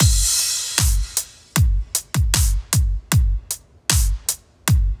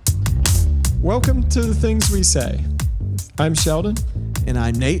Welcome to The Things We Say. I'm Sheldon. And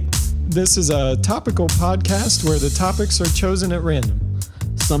I'm Nate. This is a topical podcast where the topics are chosen at random.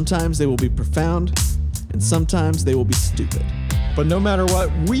 Sometimes they will be profound, and sometimes they will be stupid. But no matter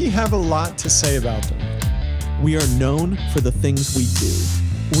what, we have a lot to say about them. We are known for the things we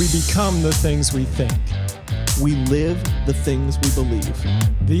do. We become the things we think. We live the things we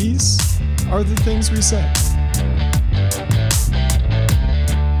believe. These are the things we say.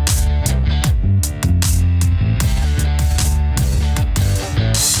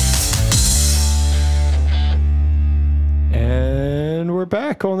 And we're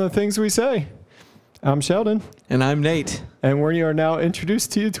back on the things we say. I'm Sheldon. And I'm Nate. And we are now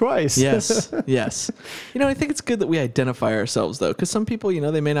introduced to you twice. Yes, yes. I think it's good that we identify ourselves, though, because some people,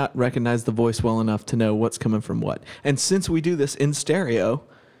 they may not recognize the voice well enough to know what's coming from what. And since we do this in stereo...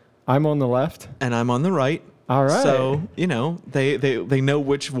 I'm on the left. And I'm on the right. All right. So, they know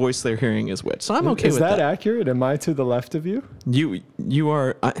which voice they're hearing is which. So I'm okay with that. Is that accurate? Am I to the left of you? You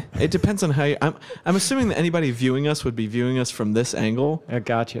are. It depends on how you... I'm assuming that anybody viewing us would be viewing us from this angle. I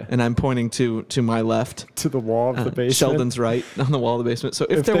gotcha. And I'm pointing to my left. To the wall of the basement. Sheldon's right on the wall of the basement. So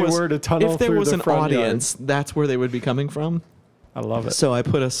if there was an audience, that's where they would be coming from. I love it. So I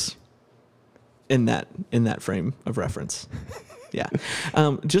put us in that frame of reference. Yeah.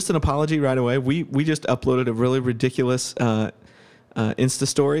 Just an apology right away. We just uploaded a really ridiculous Insta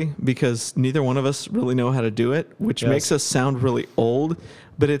story because neither one of us really know how to do it, which makes us sound really old.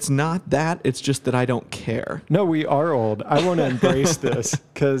 But it's not that. It's just that I don't care. No, we are old. I want to embrace this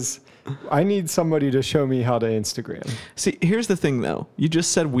because I need somebody to show me how to Instagram. See, here's the thing, though. You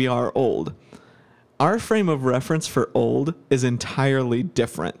just said we are old. Our frame of reference for old is entirely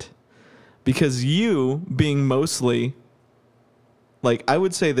different because you being mostly... Like, I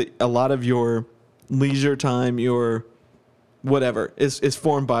would say that a lot of your leisure time, your whatever, is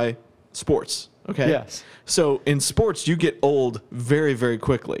formed by sports, okay? Yes. So, in sports, you get old very, very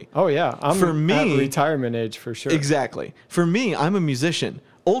quickly. Oh, yeah. I'm at retirement age for sure. Exactly. For me, I'm a musician.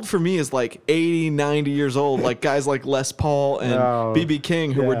 Old for me is like 80, 90 years old, like guys like Les Paul and B.B.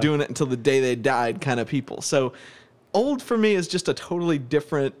 King who were doing it until the day they died kind of people. So, old for me is just a totally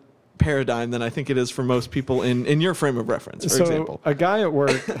different paradigm than I think it is for most people in your frame of reference, for example. A guy at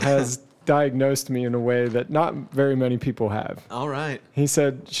work has diagnosed me in a way that not very many people have. All right. He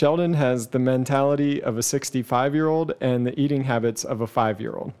said, Sheldon has the mentality of a 65-year-old and the eating habits of a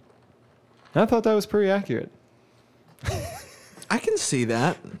 5-year-old. I thought that was pretty accurate. I can see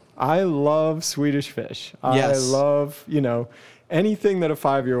that. I love Swedish fish. Yes. I love, anything that a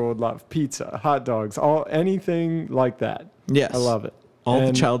 5-year-old loves. Pizza, hot dogs, anything like that. Yes. I love it.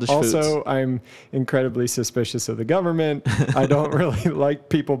 The childish foods. Also, I'm incredibly suspicious of the government. I don't really like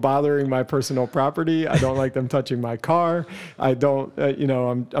people bothering my personal property. I don't like them touching my car. I don't,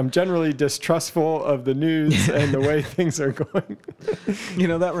 I'm generally distrustful of the news and the way things are going.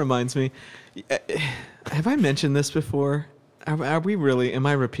 That reminds me. Have I mentioned this before? Are we really, am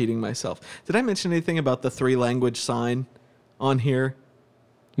I repeating myself? Did I mention anything about the 3-language sign on here?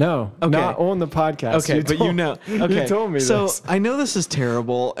 No, not on the podcast. Okay, Okay. You told me this. So I know this is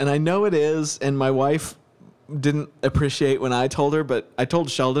terrible, and I know it is, and my wife didn't appreciate when I told her, but I told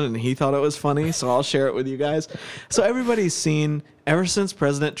Sheldon, and he thought it was funny, so I'll share it with you guys. So everybody's seen, ever since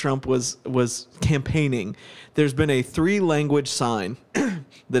President Trump was campaigning, there's been a 3-language sign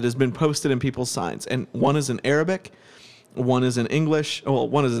that has been posted in people's signs, and one is in Arabic, one is in English,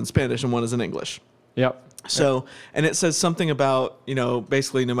 one is in Spanish, and one is in English. Yep. So, and it says something about,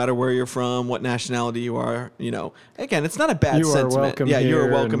 basically no matter where you're from, what nationality you are, again, it's not a bad sentiment. Welcome here. You're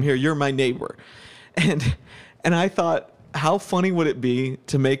welcome here. You're my neighbor. And I thought, how funny would it be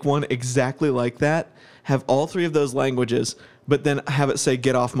to make one exactly like that, have all 3 of those languages, but then have it say,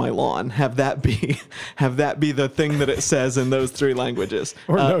 get off my lawn. Have that be the thing that it says in those 3 languages.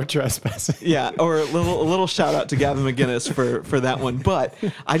 Or no trespassing. Yeah, or a little shout out to Gavin McGinnis for that one. But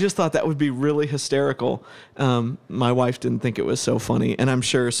I just thought that would be really hysterical. My wife didn't think it was so funny, and I'm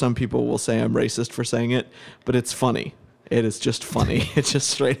sure some people will say I'm racist for saying it, but it's funny. It is just funny. It just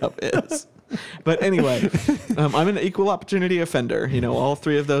straight up is. But anyway, I'm an equal opportunity offender. All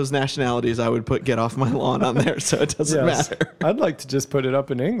 3 of those nationalities, I would put "get off my lawn" on there, so it doesn't matter. I'd like to just put it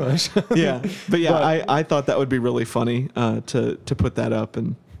up in English. Yeah, but I thought that would be really funny to put that up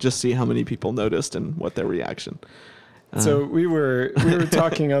and just see how many people noticed and what their reaction. So we were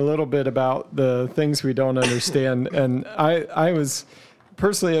talking a little bit about the things we don't understand, and I was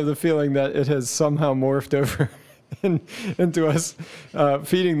personally of the feeling that it has somehow morphed over into us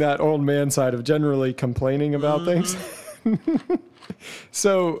feeding that old man side of generally complaining about things.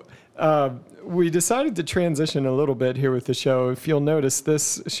 So we decided to transition a little bit here with the show. If you'll notice,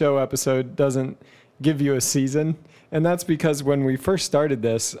 this show episode doesn't give you a season. And that's because when we first started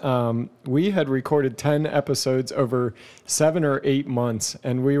this, we had recorded 10 episodes over 7 or 8 months,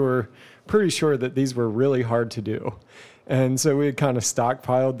 and we were pretty sure that these were really hard to do. And so we had kind of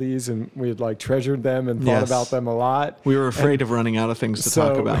stockpiled these, and we had like treasured them and thought about them a lot. We were afraid of running out of things to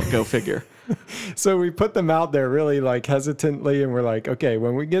talk about. Go figure. So we put them out there really like hesitantly, and we're like, okay,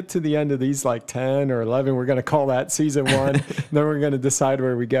 when we get to the end of these like 10 or 11, we're going to call that season 1. Then we're going to decide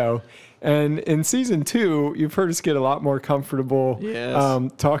where we go. And in season 2, you've heard us get a lot more comfortable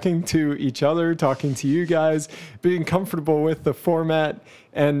talking to each other, talking to you guys, being comfortable with the format,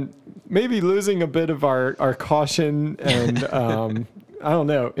 and maybe losing a bit of our caution and, I don't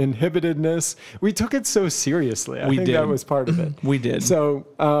know, inhibitedness. We took it so seriously. I think that was part of it. We did. So,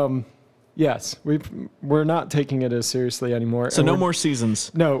 yes, we're not taking it as seriously anymore. So no more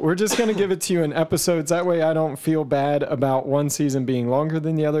seasons. No, we're just going to give it to you in episodes. That way I don't feel bad about one season being longer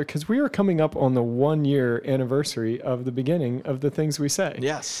than the other, because we are coming up on the 1-year anniversary of the beginning of the Things We Say.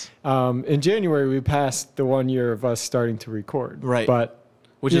 Yes. In January, we passed the 1 year of us starting to record. Right. But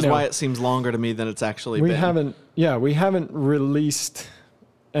which is why it seems longer to me than it's actually we been. We haven't released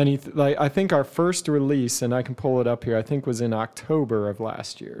anything. Like, I think our first release, and I can pull it up here, I think was in October of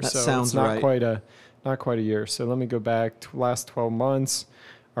last year. That so sounds it's not right. Not quite a year. So let me go back to last 12 months.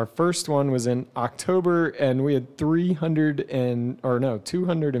 Our first one was in October, and we had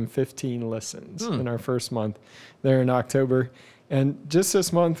 215 listens in our first month there in October. And just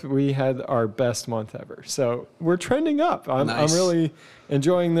this month, we had our best month ever. So we're trending up. I'm really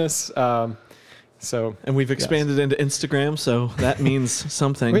enjoying this. And we've expanded into Instagram, so that means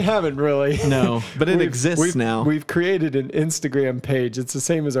something. We haven't really. No, but it exists now. We've created an Instagram page. It's the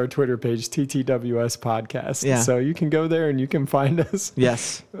same as our Twitter page, TTWS Podcast. Yeah. So you can go there and you can find us.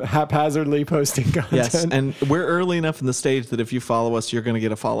 Yes. Haphazardly posting content. Yes, and we're early enough in the stage that if you follow us, you're going to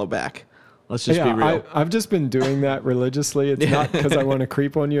get a follow back. Let's just be real. I've just been doing that religiously. It's not because I want to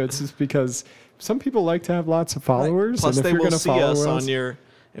creep on you. It's just because some people like to have lots of followers. Right. Plus, and if they you're will gonna see follow us on your...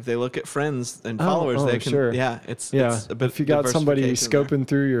 If they look at friends and followers, they can. Sure. Yeah, it's a bit. If you got somebody diversification scoping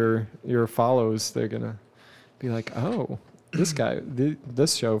through your follows, they're gonna be like, "Oh, this guy,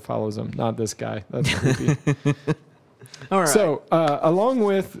 this show follows him, not this guy." That's creepy. All right. So, along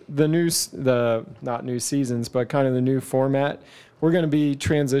with the not new seasons, but kind of the new format, we're going to be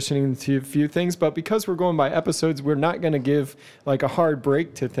transitioning to a few things. But because we're going by episodes, we're not going to give like a hard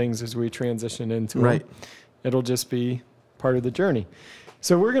break to things as we transition into Right. them. It'll just be part of the journey.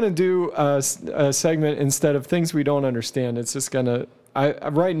 So we're going to do a segment instead of things we don't understand. It's just going to,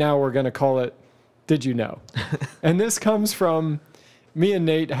 right now we're going to call it, Did You Know? And this comes from me and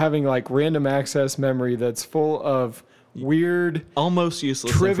Nate having like random access memory that's full of weird, almost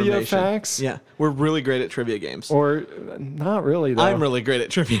useless trivia information. facts. Yeah, we're really great at trivia games. Or not really, though. I'm really great at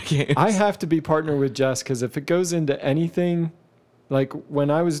trivia games. I have to be partnered with Jess because if it goes into anything, like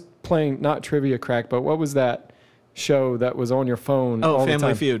when I was playing, not Trivia Crack, but what was that show that was on your phone all the Family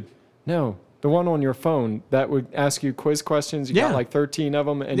time? Feud. No, the one on your phone that would ask you quiz questions. You got like 13 of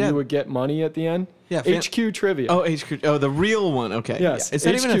them, and you would get money at the end. Yeah, HQ Trivia. Oh, HQ. Oh, the real one. Okay. Yes. Yeah. Is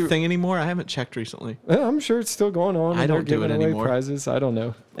that even a thing anymore? I haven't checked recently. I'm sure it's still going on. I and don't they're do it giving away anymore. Prizes. I don't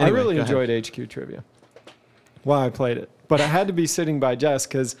know. Anyway, I really go ahead. enjoyed HQ Trivia while I played it, but I had to be sitting by Jess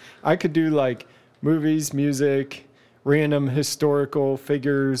because I could do like movies, music, random historical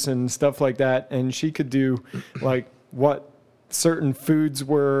figures, and stuff like that, and she could do like what certain foods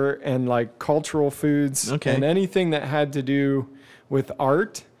were and like cultural foods and anything that had to do with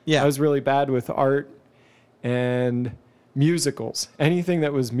art. Yeah. I was really bad with art and musicals. Anything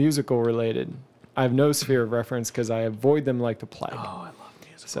that was musical related. I have no sphere of reference because I avoid them like the plague. Oh, I love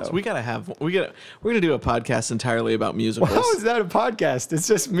musicals. So we're gonna do a podcast entirely about musicals. Well, how is that a podcast? It's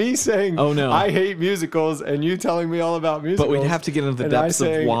just me saying, "Oh no, I hate musicals," and you telling me all about musicals. But we'd have to get into the depths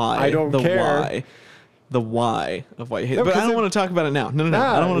of why. I don't care. The why of why you hate No, it. But I don't it- want to talk about it now. No.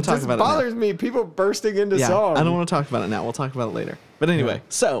 I don't want to talk about it now. It bothers me. People bursting into Yeah, song. I don't want to talk about it now. We'll talk about it later. But anyway,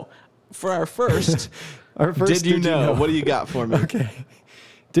 so for our first, Did you know? What do you got for me? Okay.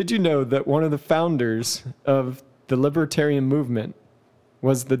 Did you know that one of the founders of the libertarian movement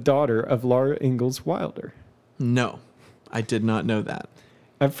was the daughter of Laura Ingalls Wilder? No, I did not know that.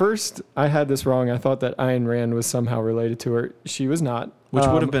 At first, I had this wrong. I thought that Ayn Rand was somehow related to her. She was not. Which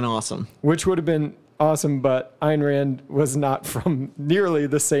would have been awesome. Which would have been awesome, but Ayn Rand was not from nearly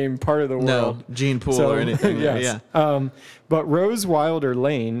the same part of the world. No, gene pool or anything. Yes. Yeah. But Rose Wilder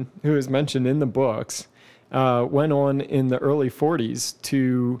Lane, who is mentioned in the books, went on in the early 40s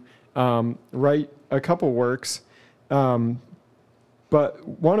to write a couple works but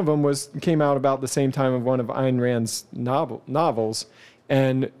one of them came out about the same time of one of Ayn Rand's novels,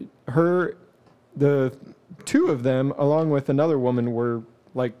 and the two of them, along with another woman, were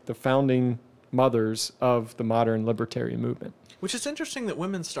like the founding mothers of the modern libertarian movement. Which is interesting that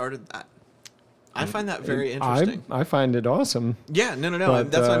women started that. I find that very interesting. I find it awesome. Yeah, no.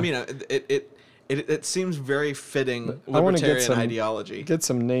 But, that's what I mean. It seems very fitting libertarian ideology. Get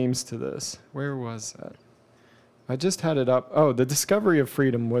some names to this. Where was that? I just had it up. Oh, The Discovery of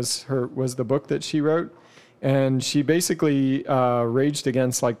Freedom was the book that she wrote, and she basically raged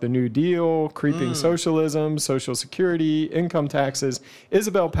against like the New Deal, creeping socialism, Social Security, income taxes.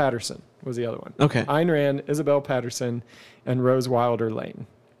 Isabel Patterson was the other one. Okay. Ayn Rand, Isabel Patterson, and Rose Wilder Lane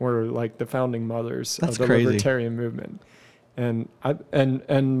were like the founding mothers of the libertarian movement, and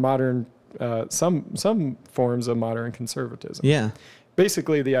modern some forms of modern conservatism. Yeah.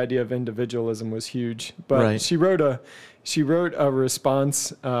 Basically, the idea of individualism was huge, but Right. she wrote a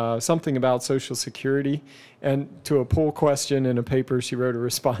response, something about Social Security, and to a poll question in a paper, she wrote a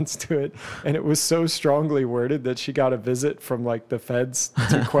response to it, and it was so strongly worded that she got a visit from like the feds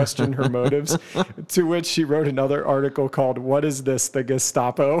to question her motives. To which she wrote another article called "What is this? The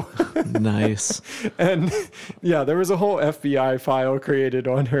Gestapo?" Nice. And yeah, there was a whole FBI file created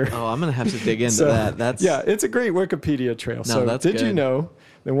on her. Oh, I'm gonna have to dig into So, that. That's yeah, it's a great Wikipedia trail. So that's did you good. know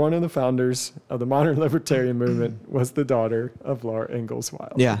that one of the founders of the modern libertarian movement was the daughter of Laura Ingalls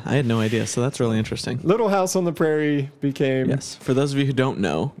Wilder? Yeah, I had no idea. So that's really interesting. Little House on the Prairie became... Yes. For those of you who don't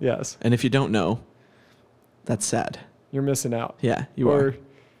know, Yes, and if you don't know, that's sad. you're missing out. Yeah, you are.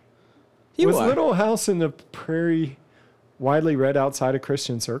 Was Little House in the Prairie widely read outside of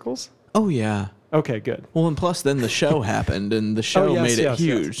Christian circles? Oh yeah. Okay, good. Well, and plus then the show happened, and the show made it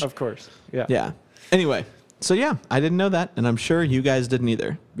huge. Yes, of course. Yeah. Yeah. Anyway, so yeah, I didn't know that, and I'm sure you guys didn't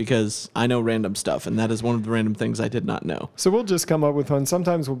either, because I know random stuff, and that is one of the random things I did not know. So we'll just come up with one.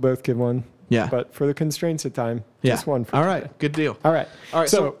 Sometimes we'll both give one. Yeah. But for the constraints of time, Yeah. just one for All today. right. Good deal. All right. All right,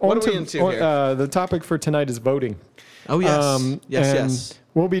 so what are we into here? The topic for tonight is voting. Oh yes. Yes. and Yes.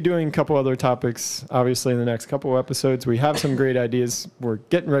 We'll be doing a couple other topics, obviously, in the next couple episodes. We have some great ideas. We're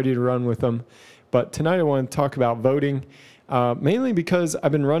getting ready to run with them. But tonight I want to talk about voting, mainly because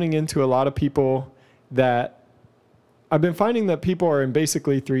I've been running into a lot of people that I've been finding that people are in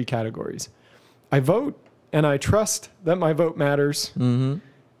basically three categories. I vote, and I trust that my vote matters. Mm-hmm.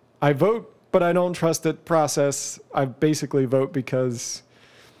 I vote, but I don't trust the process. I basically vote because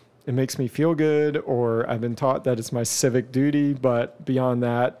it makes me feel good, or I've been taught that it's my civic duty. But beyond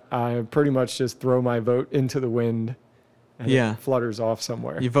that, I pretty much just throw my vote into the wind, and Yeah. it flutters off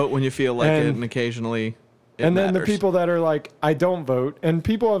somewhere. You vote when you feel like it, And- and occasionally it And then the matters. people that are like, I don't vote, and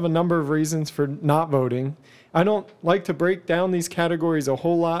people have a number of reasons for not voting. I don't like to break down these categories a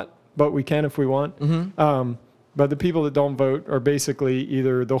whole lot, but we can if we want. Mm-hmm. But the people that don't vote are basically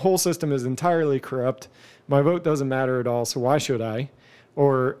either the whole system is entirely corrupt, my vote doesn't matter at all, so why should I?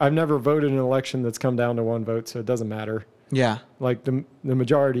 Or I've never voted in an election that's come down to one vote, so it doesn't matter. Yeah. Like the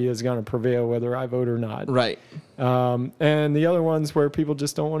majority is going to prevail whether I vote or not. Right. And the other ones where people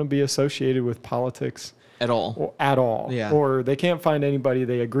just don't want to be associated with politics At all. at all. Yeah. Or they can't find anybody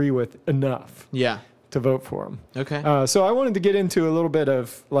they agree with enough Yeah. to vote for them. Okay. So I wanted to get into a little bit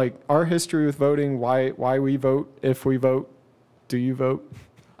of like our history with voting, why we vote, if we vote. Do you vote?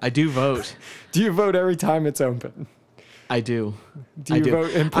 I do vote. Do you vote every time it's open? I do. Do you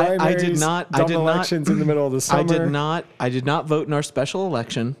vote in primaries? I did not. I dumb did elections in the middle of the summer? I did not vote in our special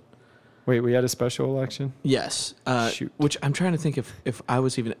election. Wait, we had a special election? Yes. Shoot. Which I'm trying to think if I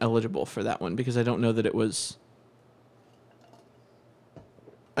was even eligible for that one, because I don't know that it was.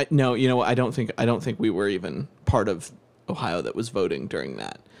 No, you know what? I don't think we were even part of Ohio that was voting during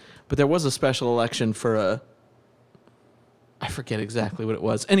that. But there was a special election for I forget exactly what it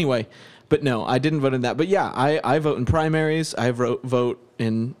was. Anyway, but no, I didn't vote in that. But yeah, I vote in primaries. I vote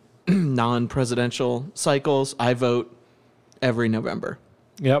in non-presidential cycles. I vote every November.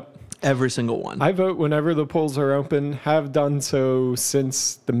 Yep. Every single one. I vote whenever the polls are open, have done so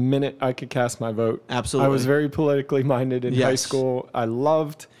since the minute I could cast my vote. Absolutely. I was very politically minded in high Yes. school. I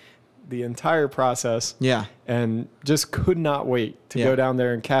loved the entire process. Yeah. And just could not wait to Yeah. go down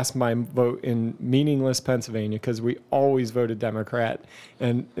there and cast my vote in meaningless Pennsylvania, because we always voted Democrat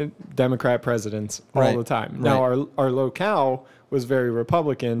and Democrat presidents all Right. the time. Now, our locale was very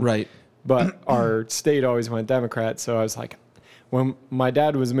Republican, Right. but our state always went Democrat. So I was like, when my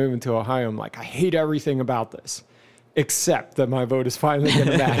dad was moving to Ohio, I'm like, I hate everything about this, except that my vote is finally going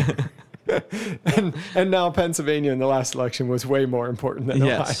to matter. and now Pennsylvania in the last election was way more important than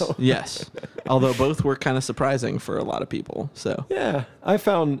Yes. Ohio. Yes. Although both were kind of surprising for a lot of people. So Yeah, I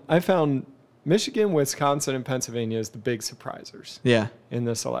found Michigan, Wisconsin, and Pennsylvania is the big surprisers Yeah. in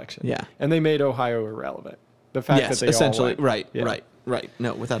this election. Yeah. And they made Ohio irrelevant. The fact Yes, that they essentially. all went. Right.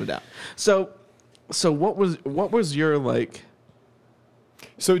 No, without a doubt. So what was your like?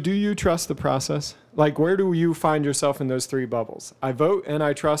 So do you trust the process? Like, where do you find yourself in those three bubbles? I vote and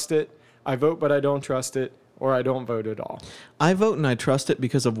I trust it. I vote but I don't trust it, or I don't vote at all. I vote and I trust it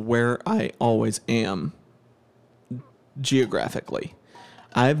because of where I always am geographically.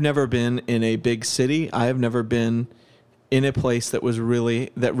 I've never been in a big city. I have never been in a place that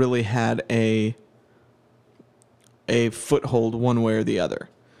really had a foothold one way or the other.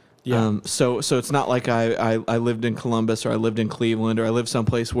 Yeah. So it's not like I lived in Columbus or I lived in Cleveland or I lived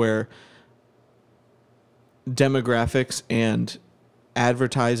someplace where demographics and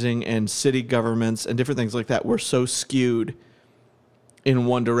advertising and city governments and different things like that were so skewed in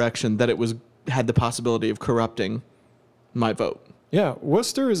one direction that it had the possibility of corrupting my vote. Yeah,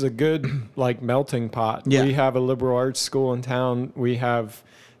 Worcester is a good like melting pot. Yeah. We have a liberal arts school in town. We have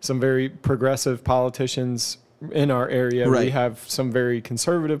some very progressive politicians in our area. Right. We have some very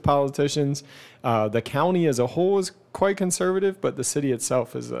conservative politicians. The county as a whole is quite conservative, but the city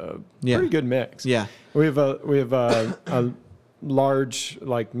itself is a pretty good mix. Yeah. We have a large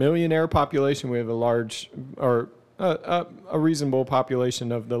like millionaire population. We have a large or a reasonable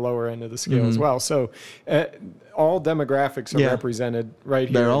population of the lower end of the scale as well. So all demographics are represented right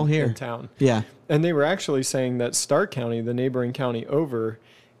here. They're all here in town. Yeah. And they were actually saying that Stark County, the neighboring county over,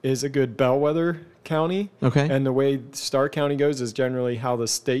 is a good bellwether county. Okay. And the way Stark County goes is generally how the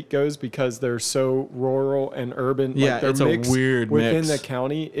state goes because they're so rural and urban. Yeah, like their it's a mix weird within mix. the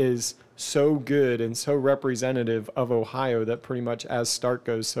county is so good and so representative of Ohio that pretty much as Stark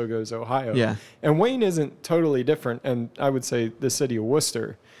goes, so goes Ohio. Yeah. And Wayne isn't totally different. And I would say the city of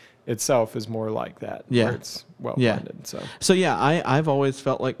Worcester itself is more like that. Yeah. Where it's well Yeah. blended. So yeah, I've always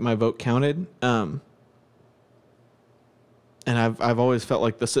felt like my vote counted. And I've always felt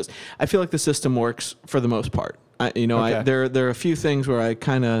like I feel like the system works for the most part. Okay. There are a few things where I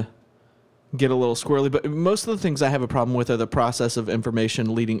kind of get a little squirrely, but most of the things I have a problem with are the process of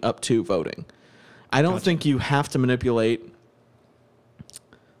information leading up to voting. I don't think you have to manipulate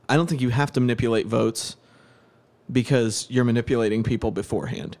votes because you're manipulating people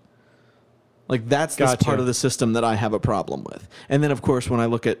beforehand. Like that's this part of the system that I have a problem with. And then of course when I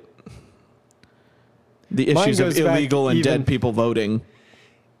look at the issues of illegal and dead people voting,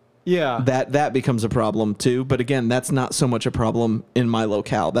 yeah, that becomes a problem too. But again, that's not so much a problem in my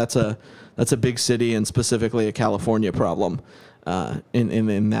locale. That's a big city and specifically a California problem.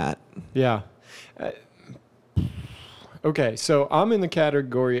 In that. Yeah. Okay, so I'm in the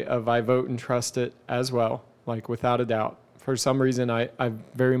category of I vote and trust it as well, like without a doubt. For some reason, I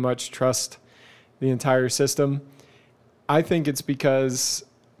very much trust the entire system. I think it's because,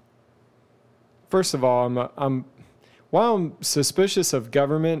 first of all, while I'm suspicious of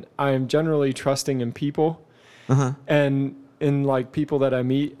government, I am generally trusting in people and in like people that I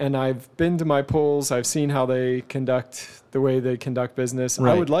meet. And I've been to my polls. I've seen how they conduct the way they conduct business.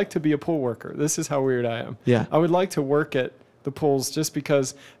 Right. I would like to be a poll worker. This is how weird I am. Yeah. I would like to work at the polls just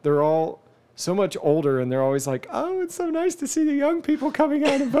because they're all so much older and they're always like, oh, it's so nice to see the young people coming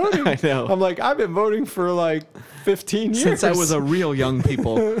out and voting. I know. I'm like, I've been voting for like 15 years. Since I was a real young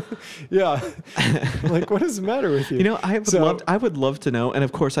people. Yeah. Like, what is the matter with you? I would love to know, and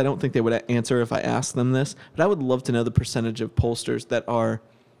of course I don't think they would answer if I asked them this, but I would love to know the percentage of pollsters that are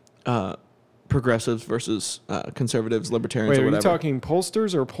progressives versus conservatives, libertarians, Wait, or are whatever. you talking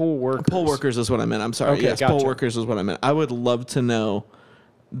pollsters or poll workers? Poll workers is what I meant. I'm sorry. Okay, Yes, gotcha. poll workers is what I meant. I would love to know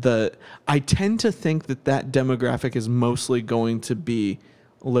I tend to think that demographic is mostly going to be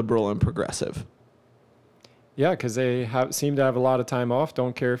liberal and progressive. Yeah, because they seem to have a lot of time off.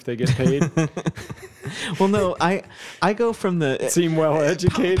 Don't care if they get paid. Well, no, I go from the Seem well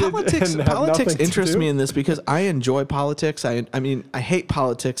educated. Politics and have nothing to interests do. me in this because I enjoy politics. I mean, I hate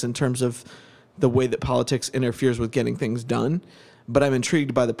politics in terms of the way that politics interferes with getting things done. But I'm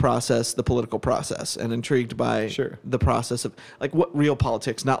intrigued by the process, the political process, and intrigued by the process of like what real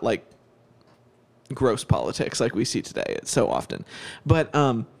politics, not like gross politics like we see today so often. But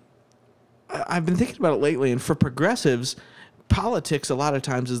I've been thinking about it lately, and for progressives, politics a lot of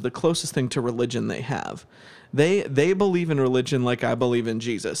times is the closest thing to religion they have. They believe in religion like I believe in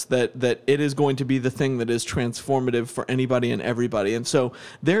Jesus, that it is going to be the thing that is transformative for anybody and everybody. And so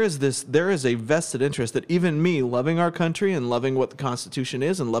there is a vested interest that even me loving our country and loving what the Constitution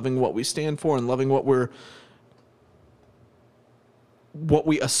is and loving what we stand for and loving what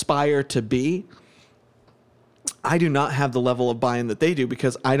we aspire to be, I do not have the level of buy-in that they do,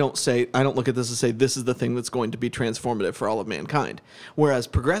 because I don't look at this and say this is the thing that's going to be transformative for all of mankind. Whereas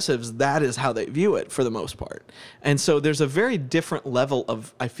progressives, that is how they view it for the most part. And so there's a very different level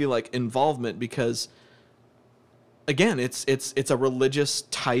of, I feel like, involvement, because again, it's a religious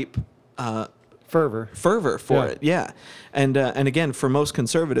type fervor for it. Yeah. And again, for most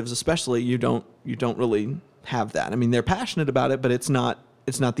conservatives especially, you don't really have that. I mean, they're passionate about it, but it's not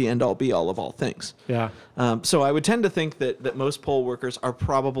the end-all be-all of all things. Yeah. So I would tend to think that most poll workers are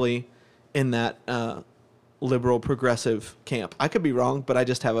probably in that liberal progressive camp. I could be wrong, but I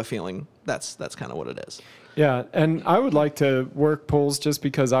just have a feeling that's kind of what it is. Yeah, and I would like to work polls just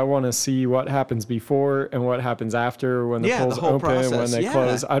because I want to see what happens before and what happens after, when the polls open, process. when they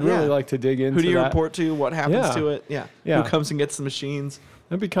close. I'd really like to dig into that. Who do you report to? What happens to it? Yeah. Who comes and gets the machines?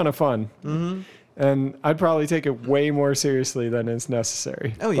 That'd be kind of fun. Mm-hmm. And I'd probably take it way more seriously than is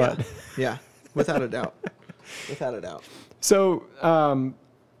necessary. Oh, yeah. Yeah, without a doubt. Without a doubt. So,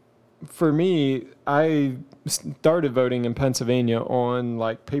 for me, I started voting in Pennsylvania on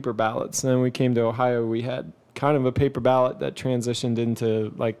like paper ballots. And then we came to Ohio, we had kind of a paper ballot that transitioned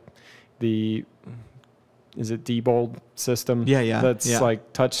into like the, is it Diebold system? Yeah. That's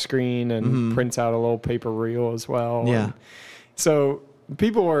like touch screen and prints out a little paper reel as well. Yeah. And so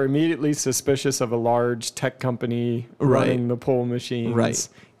people were immediately suspicious of a large tech company running the poll machines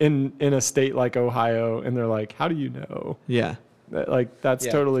in a state like Ohio. And they're like, how do you know? Yeah. Like, that's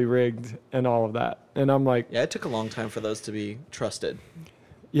totally rigged and all of that. And I'm like... Yeah, it took a long time for those to be trusted.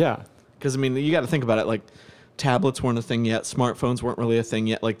 Yeah. Because, I mean, you got to think about it. Like, tablets weren't a thing yet. Smartphones weren't really a thing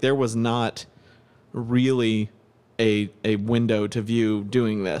yet. Like, there was not really a window to view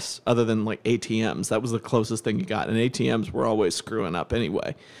doing this other than, like, ATMs. That was the closest thing you got. And ATMs were always screwing up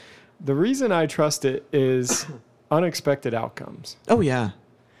anyway. The reason I trust it is unexpected outcomes. Oh, yeah.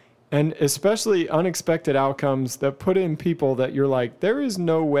 And especially unexpected outcomes that put in people that you're like, there is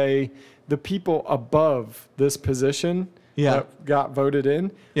no way the people above this position that got voted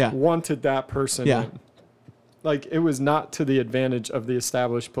in wanted that person in. Like, it was not to the advantage of the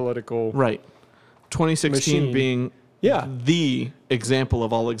established political 2016 machine. Being the example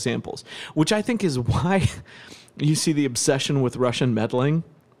of all examples, which I think is why you see the obsession with Russian meddling.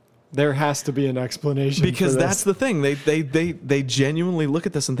 There has to be an explanation because for this. That's the thing. They genuinely look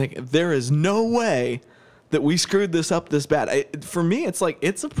at this and think there is no way that we screwed this up this bad. For me, it's like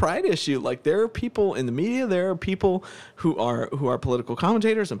it's a pride issue. Like, there are people in the media, there are people who are political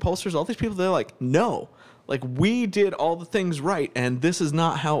commentators and pollsters. All these people, they're like, no, like, we did all the things right, and this is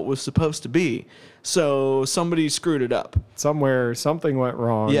not how it was supposed to be. So somebody screwed it up somewhere. Something went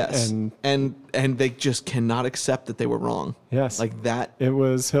wrong. Yes, and they just cannot accept that they were wrong. Yes, like that. It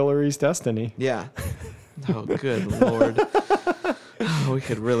was Hillary's destiny. Yeah. Oh, good Lord. Oh, we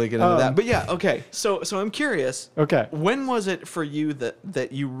could really get into that. But yeah, okay. So I'm curious. Okay. When was it for you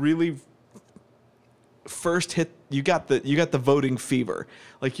that you really first you got the voting fever?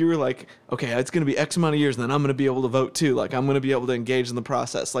 Like, you were like, okay, it's going to be X amount of years and then I'm going to be able to vote too. Like, I'm going to be able to engage in the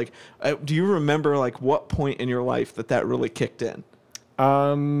process. Like, do you remember like what point in your life that really kicked in?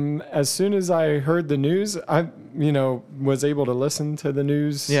 As soon as I heard the news, I was able to listen to the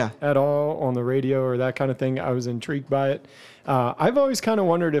news at all on the radio or that kind of thing. I was intrigued by it. I've always kind of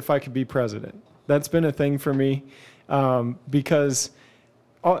wondered if I could be president. That's been a thing for me, because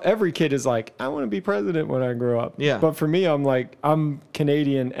every kid is like, I want to be president when I grow up. Yeah. But for me, I'm like, I'm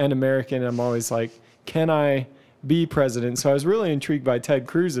Canadian and American. I'm always like, can I be president? So I was really intrigued by Ted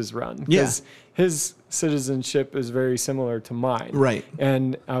Cruz's run because his citizenship is very similar to mine. Right.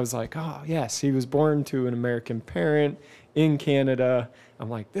 And I was like, oh, yes, he was born to an American parent in Canada. I'm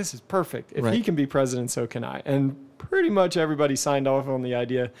like, this is perfect. If he can be president, so can I. And pretty much everybody signed off on the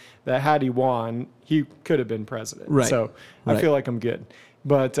idea that had he won, he could have been president. Right. So I feel like I'm good.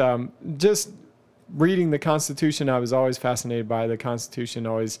 But just reading the Constitution, I was always fascinated by the Constitution,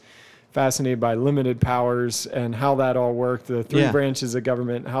 always fascinated by limited powers and how that all worked, the three branches of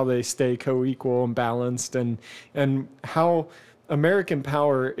government, how they stay co-equal and balanced, and how American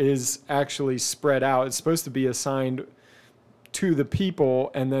power is actually spread out. It's supposed to be assigned to the people,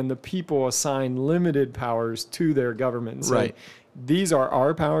 and then the people assign limited powers to their government. So these are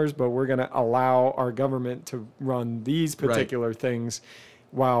our powers, but we're going to allow our government to run these particular things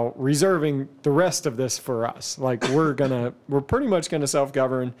while reserving the rest of this for us. Like, we're pretty much going to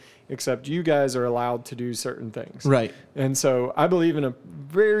self-govern, except you guys are allowed to do certain things. Right. And so I believe in a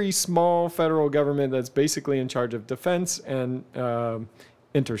very small federal government that's basically in charge of defense and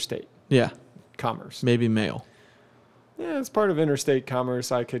interstate commerce. Maybe mail. Yeah, it's part of interstate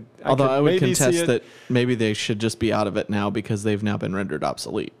commerce. Although I would contest that maybe they should just be out of it now because they've now been rendered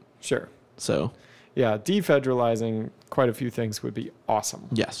obsolete. Sure. So, yeah, defederalizing quite a few things would be awesome.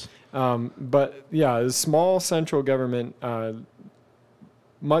 Yes. But yeah, a small central government,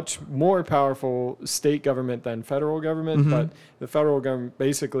 much more powerful state government than federal government, but the federal government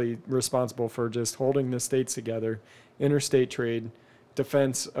basically responsible for just holding the states together, interstate trade,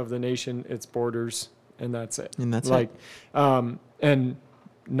 defense of the nation, its borders, and that's it. And that's like, and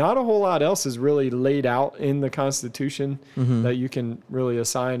not a whole lot else is really laid out in the Constitution that you can really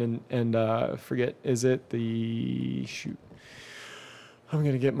assign and forget. Is it the shoot? I'm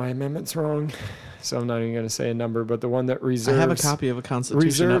going to get my amendments wrong, so I'm not even going to say a number, but the one that reserves... I have a copy of a Constitution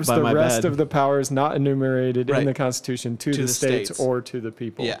reserves up by my the rest bed. of the powers not enumerated in the Constitution to the states or to the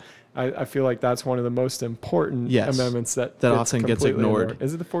people. Yeah. I feel like that's one of the most important amendments that often gets ignored.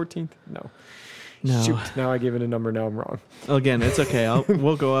 Is it the 14th? No. No. Shoot, now I gave it a number. Now I'm wrong. Again, it's okay.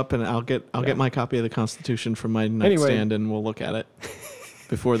 We'll go up and I'll get my copy of the Constitution from my nightstand and we'll look at it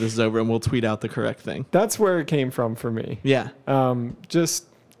before this is over and we'll tweet out the correct thing. That's where it came from for me. Yeah. Just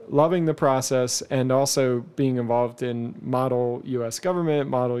loving the process and also being involved in model U.S. government,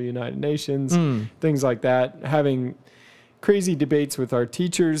 model United Nations, things like that, having crazy debates with our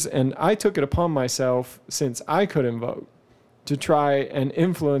teachers. And I took it upon myself, since I couldn't vote, to try and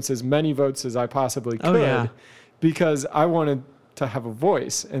influence as many votes as I possibly could because I wanted to have a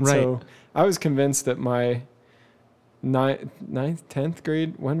voice. And so I was convinced that my ninth, 10th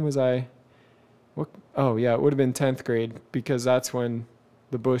grade, when was I? What? Oh, yeah, it would have been 10th grade because that's when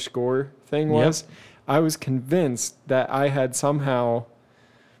the Bush-Gore thing was. I was convinced that I had somehow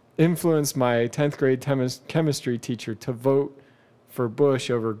influenced my 10th grade chemistry teacher to vote for Bush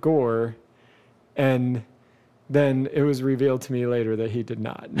over Gore, and then it was revealed to me later that he did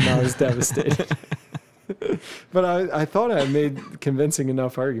not, and I was devastated. But I thought I made convincing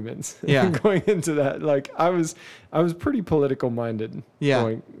enough arguments going into that. Like I was pretty political minded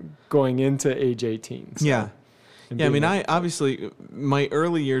going into age 18. So, yeah. I mean, I obviously, my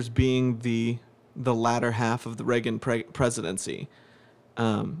early years being the latter half of the Reagan presidency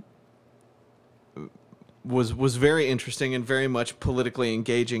was very interesting and very much politically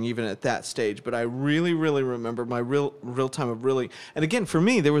engaging even at that stage. But I really, really remember my real time of really, and again, for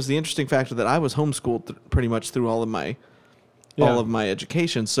me, there was the interesting factor that I was homeschooled pretty much through all of my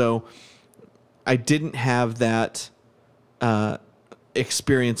education. So I didn't have that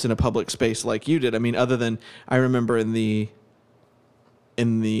experience in a public space like you did. I mean, other than I remember in the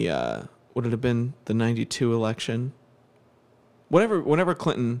would it have been the 92 election? Whenever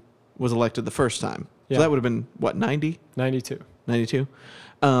Clinton was elected the first time. So that would have been, what, 90? 92. 92.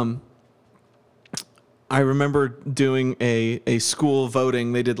 I remember doing a school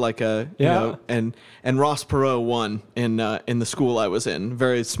voting. They did like a, you know, and Ross Perot won in the school I was in.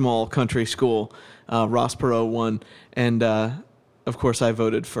 Very small country school. Ross Perot won. And, of course, I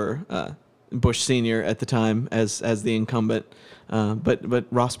voted for Bush Sr. at the time as the incumbent. But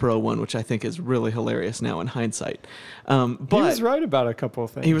Ross Perot won, which I think is really hilarious now in hindsight. But he was right about a couple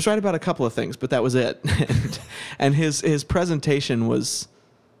of things. He was right about a couple of things, but that was it. and his presentation was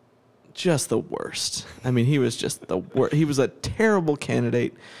just the worst. I mean, he was just the worst. He was a terrible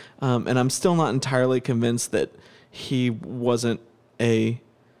candidate, and I'm still not entirely convinced that he wasn't a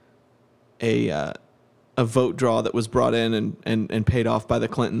vote draw that was brought in and paid off by the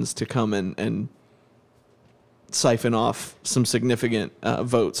Clintons to come and siphon off some significant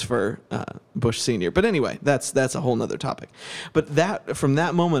votes for Bush Sr. But anyway, that's a whole nother topic. But from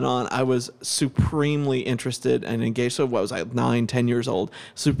that moment on, I was supremely interested and engaged. So what was I, 9, 10 years old?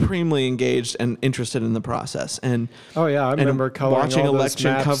 Supremely engaged and interested in the process. And I remember watching all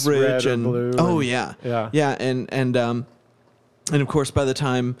election maps, coverage red and blue and of course by the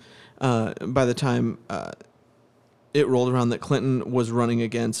time it rolled around that Clinton was running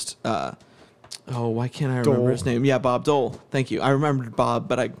against. Why can't I remember his name? Yeah, Bob Dole. Thank you. I remembered Bob,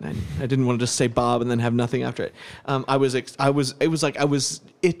 but I didn't want to just say Bob and then have nothing after it. It was like I was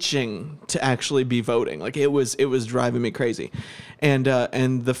itching to actually be voting. Like it was driving me crazy. And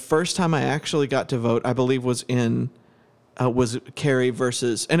the first time I actually got to vote, I believe was Kerry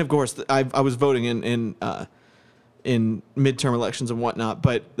versus, and of course I was voting in midterm elections and whatnot,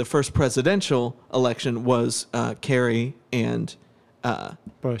 but the first presidential election was Kerry and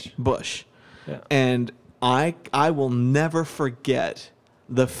Bush. Yeah. And I will never forget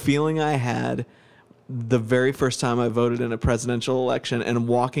the feeling I had the very first time I voted in a presidential election and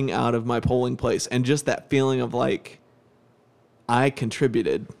walking out of my polling place and just that feeling of like, I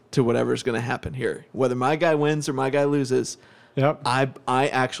contributed to whatever's going to happen here. Whether my guy wins or my guy loses, I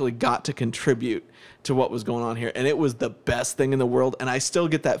actually got to contribute to what was going on here. And it was the best thing in the world. And I still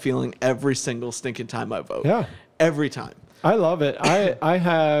get that feeling every single stinking time I vote. Yeah. Every time. I love it. I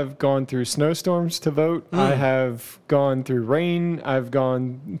have gone through snowstorms to vote. I have gone through rain. I've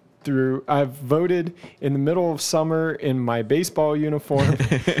voted in the middle of summer in my baseball uniform.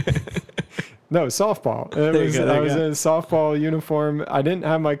 No, softball. I was in a softball uniform. I didn't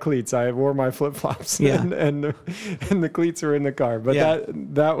have my cleats. I wore my flip-flops, Yeah. and the cleats were in the car. But Yeah.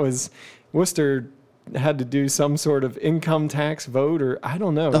 that was Worcester had to do some sort of income tax vote, or I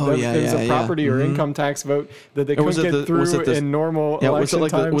don't know. Oh, There was a property or income tax vote that they couldn't get through in normal election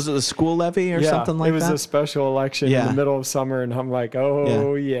times. Was it the school levy or something like that? It was a special election in the middle of summer, and I'm like, I'm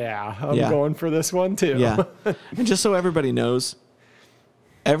going for this one too. Yeah. And just so everybody knows,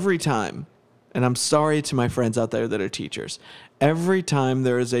 every time, and I'm sorry to my friends out there that are teachers, every time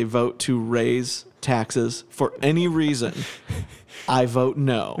there is a vote to raise taxes for any reason, I vote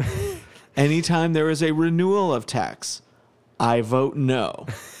no. Anytime there is a renewal of tax, I vote no.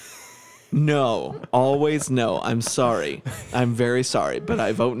 No. Always no. I'm sorry. I'm very sorry, but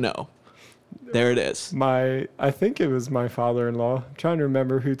I vote no. There it is. I think it was my father-in-law. I'm trying to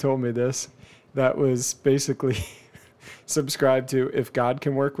remember who told me this. That was basically subscribed to, if God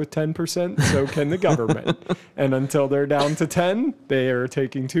can work with 10%, so can the government. And until they're down to 10, they are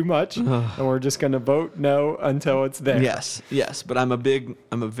taking too much, and we're just going to vote no until it's there. Yes. But I'm a big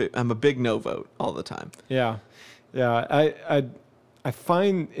no vote all the time. Yeah. I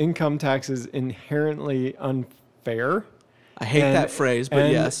find income taxes inherently unfair. I hate that phrase,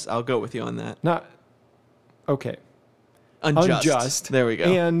 but yes, I'll go with you on that. Not okay. Unjust. There we go.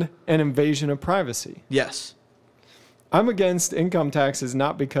 And an invasion of privacy. Yes. I'm against income taxes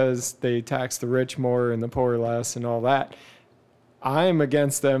not because they tax the rich more and the poor less and all that. I'm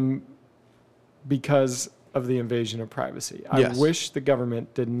against them because of the invasion of privacy. Yes. I wish the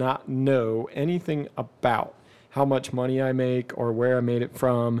government did not know anything about how much money I make or where I made it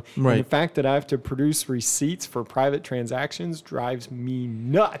from. Right. And the fact that I have to produce receipts for private transactions drives me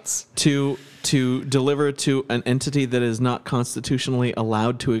nuts. To deliver to an entity that is not constitutionally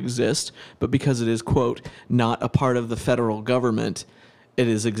allowed to exist, but because it is, quote, not a part of the federal government, it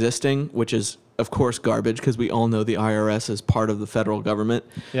is existing, which is, of course, garbage, because we all know the IRS is part of the federal government.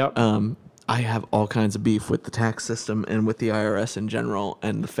 Yep. I have all kinds of beef with the tax system and with the IRS in general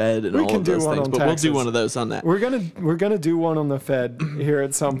and the Fed and all of those things. But we'll do one of those on that. We're gonna do one on the Fed here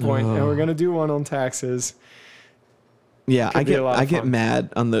at some point, and we're gonna do one on taxes. Yeah, I get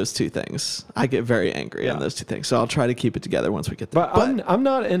mad on those two things. I get very angry on those two things. So I'll try to keep it together once we get there. But I'm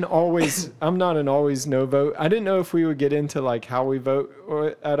not an always no vote. I didn't know if we would get into like how we vote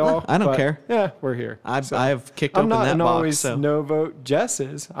at all. I don't care. Yeah, we're here. I have kicked open that box. I'm not an always so. no vote. Jess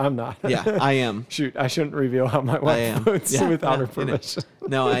is. I'm not. Yeah, I am. Shoot, I shouldn't reveal how my wife votes without her permission.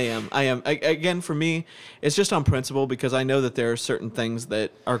 No, I am. Again, for me, it's just on principle because I know that there are certain things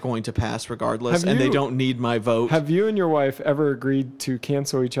that are going to pass regardless, and they don't need my vote. Have you and your wife ever agreed to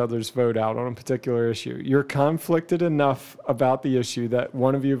cancel each other's vote out on a particular issue? You're conflicted enough about the issue that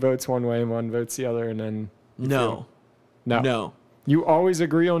one of you votes one way and one votes the other, and then No. You always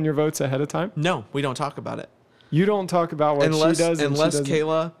agree on your votes ahead of time? No, we don't talk about it. You don't talk about what she does unless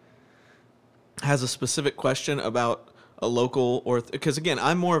Kayla has a specific question about a local because again,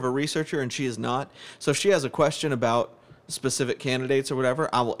 I'm more of a researcher and she is not. So if she has a question about specific candidates or whatever,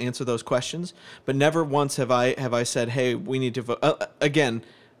 I will answer those questions. But never once have I said, "Hey, we need to vote." Again,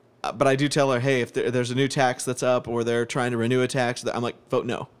 but I do tell her, "Hey, if there's a new tax that's up or they're trying to renew a tax," I'm like, vote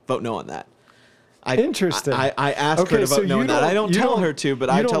no on that." Interesting. I ask her to vote no on that. I don't tell her to,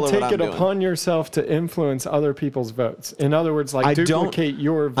 but I tell her what I'm doing. You don't take it upon yourself to influence other people's votes. In other words, like duplicate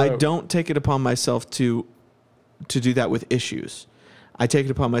your vote. I don't take it upon myself to do that with issues. I take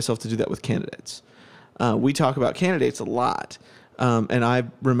it upon myself to do that with candidates. We talk about candidates a lot. And I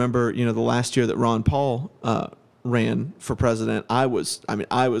remember, the last year that Ron Paul ran for president, I was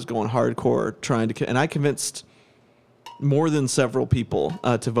going hardcore and I convinced more than several people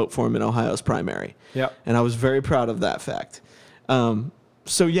to vote for him in Ohio's primary. Yep. And I was very proud of that fact.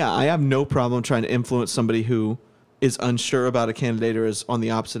 So yeah, I have no problem trying to influence somebody who is unsure about a candidate or is on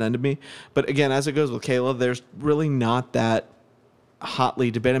the opposite end of me. But again, as it goes with Kayla, there's really not that hotly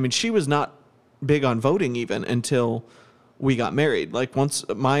debate. I mean, she was not big on voting even until we got married. Like once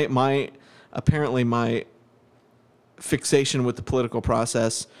my fixation with the political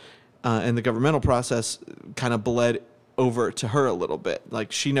process and the governmental process kind of bled over to her a little bit.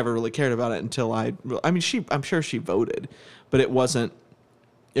 Like she never really cared about it until I'm sure she voted, but it wasn't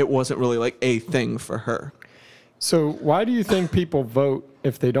really like a thing for her. So why do you think people vote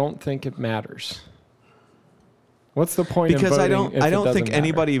if they don't think it matters? What's the point because in voting I don't think matter?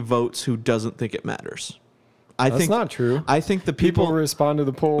 anybody votes who doesn't think it matters. That's not true. I think the people respond to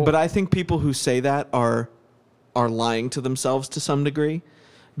the poll. But I think people who say that are are lying to themselves to some degree.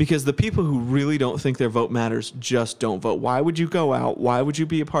 Because the people who really don't think their vote matters just don't vote. Why would you go out? Why would you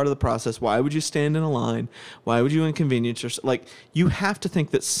be a part of the process? Why would you stand in a line? Why would you inconvenience yourself? Like, you have to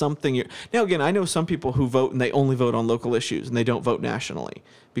think that something... Now, again, I know some people who vote and they only vote on local issues and they don't vote nationally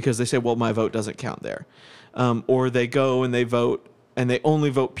because they say, well, my vote doesn't count there. Or they go and they vote and they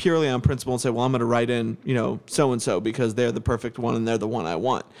only vote purely on principle and say, well, I'm going to write in, so-and-so because they're the perfect one and they're the one I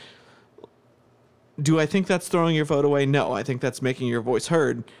want. Do I think that's throwing your vote away? No, I think that's making your voice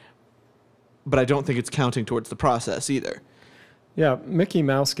heard, but I don't think it's counting towards the process either. Yeah, Mickey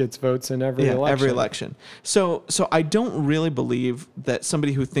Mouse gets votes in every election. Every election. So I don't really believe that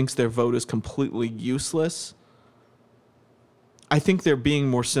somebody who thinks their vote is completely useless, I think they're being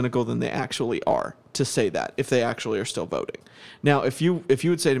more cynical than they actually are to say that, if they actually are still voting. Now, if you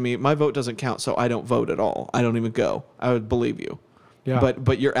would say to me, my vote doesn't count, so I don't vote at all, I don't even go, I would believe you. Yeah.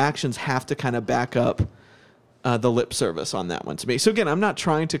 But your actions have to kind of back up the lip service on that one to me. So again, I'm not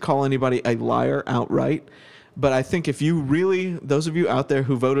trying to call anybody a liar outright, but I think if you really, those of you out there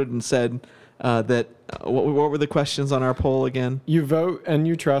who voted and said that, what were the questions on our poll again? You vote and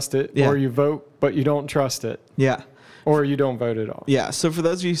you trust it, or you vote but you don't trust it. Yeah. Or you don't vote at all. Yeah. So for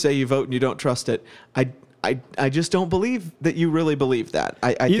those of you who say you vote and you don't trust it, I just don't believe that you really believe that.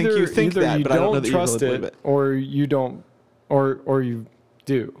 I think you think that, but I don't know that you really believe it. Or you don't. Or you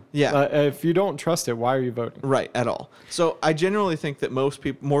do. Yeah. If you don't trust it, why are you voting? Right, at all. So I generally think that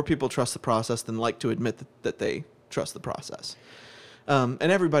more people trust the process than like to admit that they trust the process. And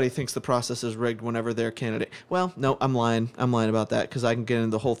everybody thinks the process is rigged whenever they're a candidate. Well, no, I'm lying. I'm lying about that because I can get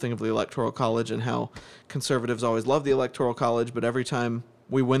into the whole thing of the Electoral College and how conservatives always love the Electoral College, but every time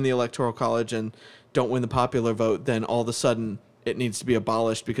we win the Electoral College and don't win the popular vote, then all of a sudden it needs to be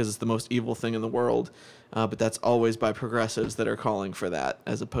abolished because it's the most evil thing in the world. But that's always by progressives that are calling for that,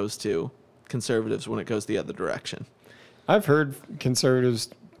 as opposed to conservatives when it goes the other direction. I've heard conservatives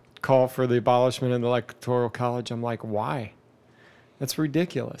call for the abolishment of the Electoral College. I'm like, why? That's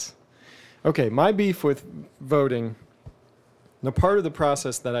ridiculous. Okay, my beef with voting, the part of the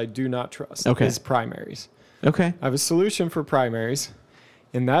process that I do not trust is primaries. Okay. I have a solution for primaries,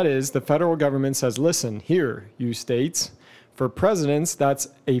 and that is the federal government says, listen, here, you states, for presidents, that's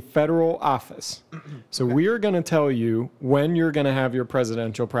a federal office. So we are going to tell you when you're going to have your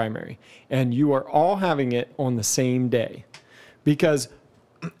presidential primary. And you are all having it on the same day. Because,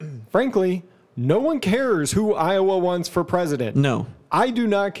 frankly, no one cares who Iowa wants for president. No. I do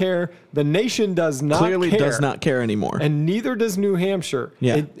not care. The nation does not Clearly care. does not care anymore. And neither does New Hampshire.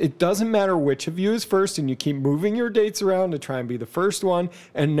 Yeah. It doesn't matter which of you is first, and you keep moving your dates around to try and be the first one.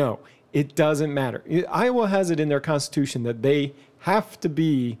 And no. It doesn't matter. Iowa has it in their constitution that they have to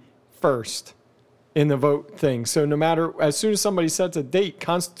be first in the vote thing. So no matter, as soon as somebody sets a date,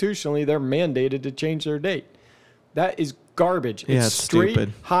 constitutionally, they're mandated to change their date. That is garbage. Yeah, it's straight,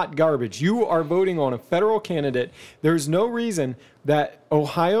 stupid. hot garbage. You are voting on a federal candidate. There's no reason that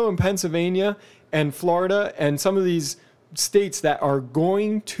Ohio and Pennsylvania and Florida and some of these states that are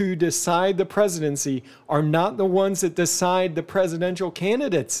going to decide the presidency are not the ones that decide the presidential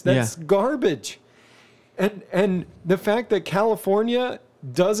candidates. That's garbage. And the fact that California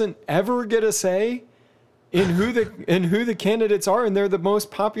doesn't ever get a say in who the candidates are, and they're the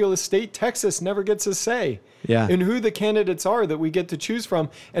most populous state. Texas never gets a say in who the candidates are that we get to choose from.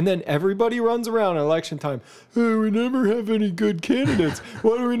 And then everybody runs around at election time. Hey, we never have any good candidates.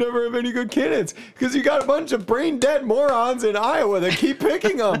 Why do we never have any good candidates? Because you got a bunch of brain dead morons in Iowa that keep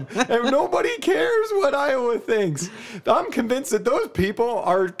picking them. And nobody cares what Iowa thinks. I'm convinced that those people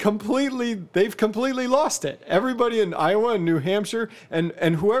are they've completely lost it. Everybody in Iowa and New Hampshire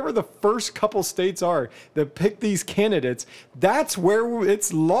and whoever the first couple states are that pick these candidates, that's where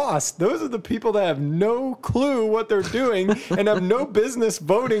it's lost. Those are the people that have no clue what they're doing and have no business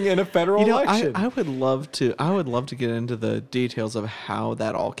voting in a federal election. I would love to get into the details of how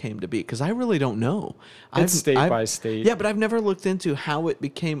that all came to be, because I really don't know. It's state by state. Yeah, but I've never looked into how it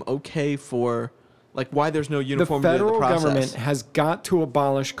became okay for, like, why there's no uniformity of the process. The federal government has got to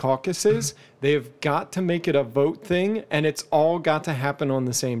abolish caucuses. They have got to make it a vote thing, and it's all got to happen on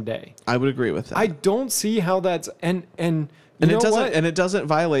the same day. I would agree with that. I don't see how that's it doesn't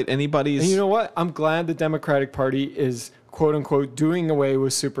violate anybody's. And you know what? I'm glad the Democratic Party is quote unquote doing away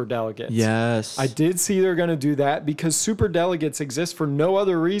with superdelegates. Yes. I did see they're going to do that because superdelegates exist for no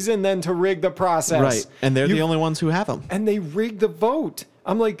other reason than to rig the process. Right. And they're the only ones who have them. And they rig the vote.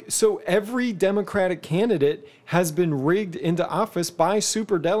 I'm like, so every Democratic candidate has been rigged into office by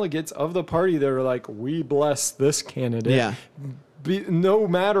superdelegates of the party that are like, we bless this candidate. Yeah. No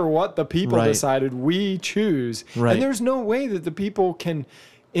matter what the people decided, we choose. Right. And there's no way that the people can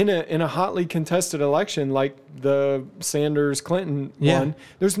in a hotly contested election like the Sanders-Clinton one,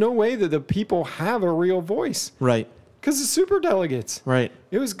 there's no way that the people have a real voice. Right. Because the superdelegates. Right.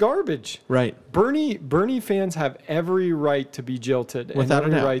 It was garbage. Right. Bernie fans have every right to be jilted Without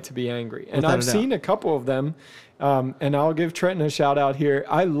and a every doubt. right to be angry. And Without I've a doubt. seen a couple of them. And I'll give Trenton a shout out here.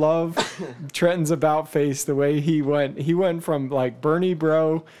 I love Trenton's about face, the way he went. He went from like Bernie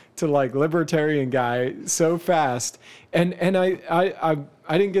bro to like libertarian guy so fast. And I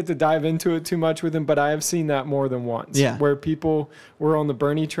didn't get to dive into it too much with him, but I have seen that more than once. Yeah. Where people were on the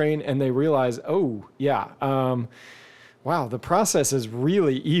Bernie train and they realize, oh yeah, wow, the process is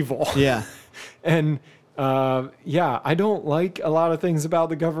really evil. Yeah. And I don't like a lot of things about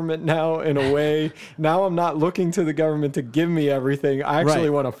the government now in a way. Now I'm not looking to the government to give me everything. I actually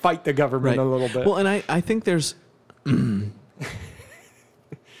Right. want to fight the government a little bit. Well, and I think there's a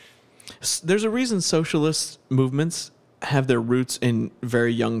reason socialist movements have their roots in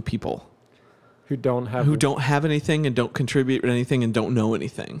very young people who don't have who don't have anything and don't contribute anything and don't know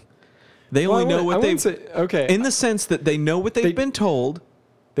anything. They Well, only know what they okay. in the sense that they know what they've been told,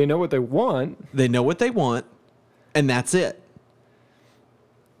 They know what they want. they know what they want, and that's it.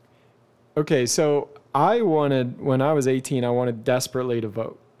 Okay, so when I was 18, I wanted desperately to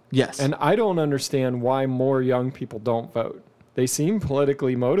vote. Yes. And I don't understand why more young people don't vote. They seem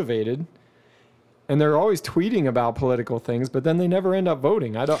politically motivated. And they're always tweeting about political things, but then they never end up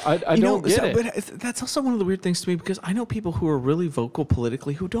voting. I don't get it. But that's also one of the weird things to me, because I know people who are really vocal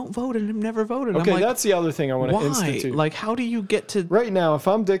politically who don't vote and have never voted. Okay, I'm like, that's the other thing I want to why? institute. Like, how do you get to... Right now, if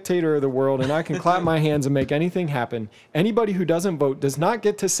I'm dictator of the world and I can clap my hands and make anything happen, anybody who doesn't vote does not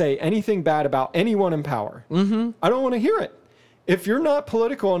get to say anything bad about anyone in power. Mm-hmm. I don't want to hear it. If you're not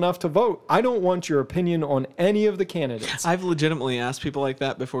political enough to vote, I don't want your opinion on any of the candidates. I've legitimately asked people like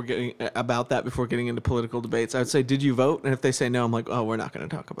that before getting into political debates. I would say, "Did you vote?" And if they say no, I'm like, "Oh, we're not going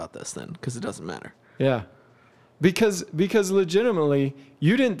to talk about this then, because it doesn't matter." Yeah. Because legitimately,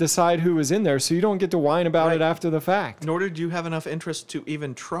 you didn't decide who was in there, so you don't get to whine about it after the fact. Nor did you have enough interest to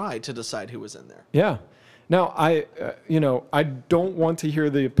even try to decide who was in there. Yeah. Now, I don't want to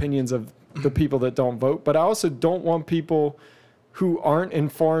hear the opinions of the people that don't vote, but I also don't want people who aren't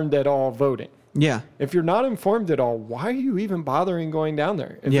informed at all voting. Yeah. If you're not informed at all, why are you even bothering going down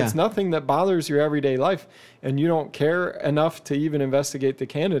there? If it's nothing that bothers your everyday life and you don't care enough to even investigate the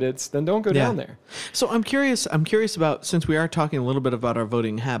candidates, then don't go down there. So I'm curious about, since we are talking a little bit about our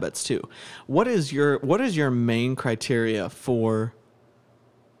voting habits too, what is your main criteria for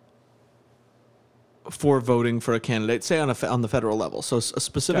voting for a candidate, say on the federal level, so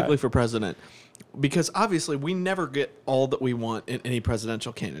specifically for president? Because obviously we never get all that we want in any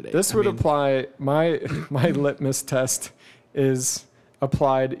presidential candidate. This would apply, my litmus test is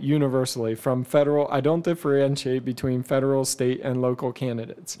applied universally from federal. I don't differentiate between federal, state, and local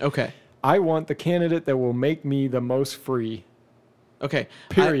candidates. Okay. I want the candidate that will make me the most free. Okay.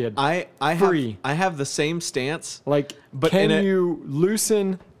 Period. I have the same stance. Like, But can in you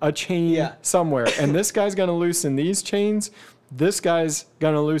loosen a chain somewhere? And this guy's going to loosen these chains. This guy's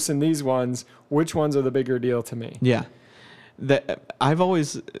going to loosen these ones. Which ones are the bigger deal to me? Yeah.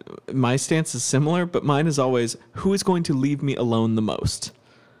 My stance is similar, but mine is always, who is going to leave me alone the most?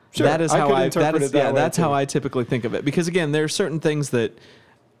 Sure, that is how that's how I typically think of it. Because again, there are certain things that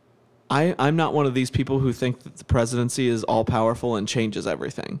I'm not one of these people who think that the presidency is all powerful and changes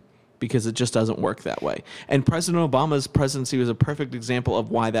everything, because it just doesn't work that way. And President Obama's presidency was a perfect example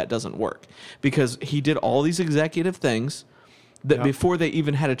of why that doesn't work, because he did all these executive things that before they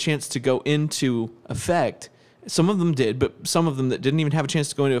even had a chance to go into effect. Some of them did, but some of them that didn't even have a chance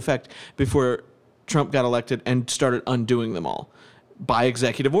to go into effect before Trump got elected, and started undoing them all by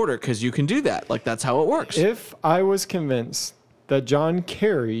executive order, because you can do that. Like, that's how it works. If I was convinced that John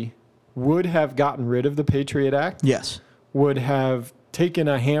Kerry would have gotten rid of the Patriot Act, Yes. would have taken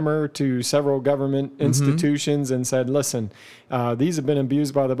a hammer to several government institutions and said, listen, these have been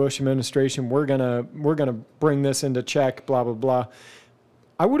abused by the Bush administration. We're gonna bring this into check, blah, blah, blah.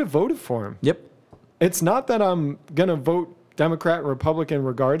 I would have voted for him. Yep. It's not that I'm going to vote Democrat, Republican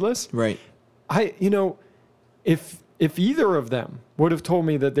regardless. Right. If either of them would have told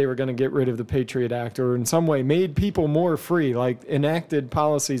me that they were going to get rid of the Patriot Act, or in some way made people more free, like enacted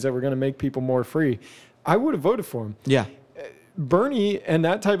policies that were going to make people more free, I would have voted for him. Yeah. Bernie and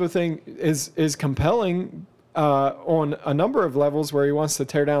that type of thing is compelling on a number of levels, where he wants to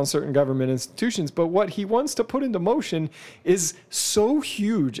tear down certain government institutions. But what he wants to put into motion is so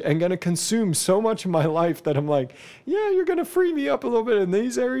huge and going to consume so much of my life that I'm like, yeah, you're going to free me up a little bit in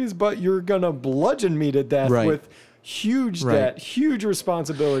these areas, but you're going to bludgeon me to death Right. with huge Right. debt, huge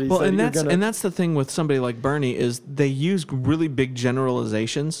responsibilities. Well, that and you're that's gonna, and that's the thing with somebody like Bernie is they use really big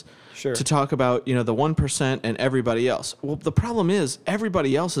generalizations Sure. to talk about, you know, the 1% and everybody else. Well, the problem is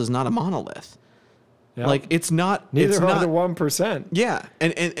everybody else is not a monolith. Yeah. Like it's not. neither it's are not, the 1%. Yeah,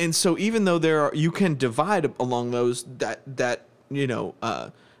 and so even though there are, you can divide along those that you know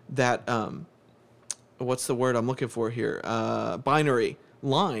what's the word I'm looking for here? Binary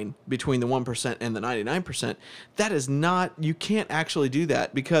line between the 1% and the 99%. That is not. You can't actually do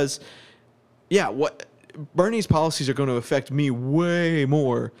that because, yeah, what Bernie's policies are going to affect me way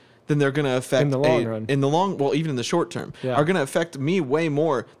more than they're going to affect In the long run. In the long, well, even in the short term, Yeah. are going to affect me way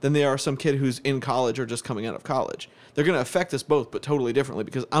more than they are some kid who's in college or just coming out of college. They're going to affect us both, but totally differently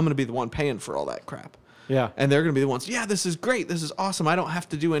because I'm going to be the one paying for all that crap. Yeah. And they're going to be the ones, yeah, this is great. This is awesome. I don't have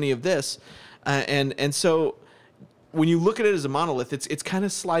to do any of this. And so when you look at it as a monolith, it's kind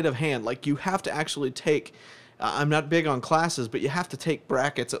of sleight of hand. Like you have to actually take, I'm not big on classes, but you have to take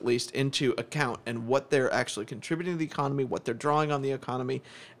brackets at least into account and what they're actually contributing to the economy, what they're drawing on the economy,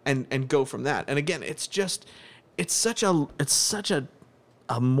 and go from that. And again, it's such a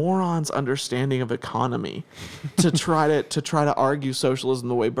moron's understanding of economy to try to argue socialism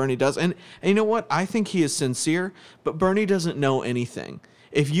the way Bernie does. And you know what? I think he is sincere, but Bernie doesn't know anything.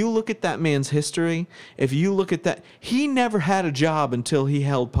 If you look at that man's history, if you look at that, he never had a job until he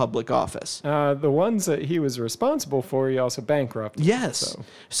held public office. The ones that he was responsible for, he also bankrupted. Yes.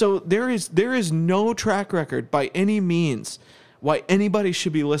 So there is no track record by any means why anybody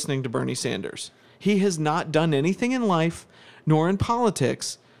should be listening to Bernie Sanders. He has not done anything in life nor in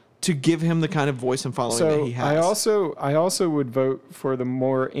politics to give him the kind of voice and following that he has. I also would vote for the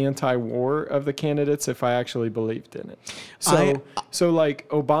more anti-war of the candidates if I actually believed in it. So like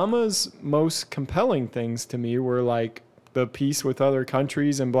Obama's most compelling things to me were like the peace with other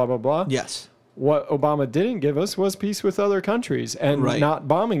countries and blah blah blah. Yes. What Obama didn't give us was peace with other countries and Right. not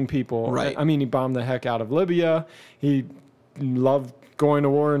bombing people. Right. I mean, he bombed the heck out of Libya. He loved going to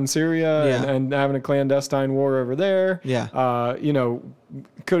war in Syria Yeah. and having a clandestine war over there. Yeah.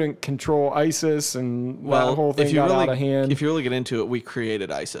 Couldn't control ISIS and Well, that whole thing if you got really out of hand. if you really get into it, we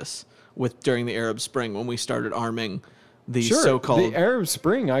created ISIS during the Arab Spring when we started arming the Sure, so-called the Arab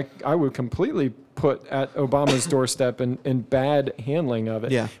Spring, I would completely put at Obama's doorstep in bad handling of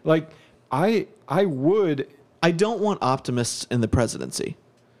it. Yeah. Like, I would... I don't want optimists in the presidency.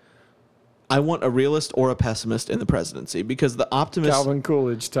 I want a realist or a pessimist in the presidency because the optimists Calvin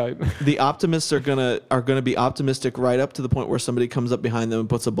Coolidge type. the optimists are gonna be optimistic right up to the point where somebody comes up behind them and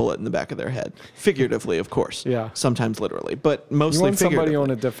puts a bullet in the back of their head, figuratively, of course. Yeah. Sometimes literally, but You mostly want somebody figuratively. on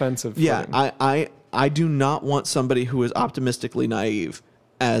a defensive Yeah, footing. I do not want somebody who is optimistically naive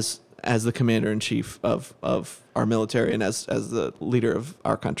as the commander in chief of our military and as the leader of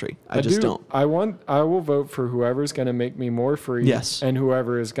our country. I just don't. I will vote for whoever's going to make me more free. Yes. And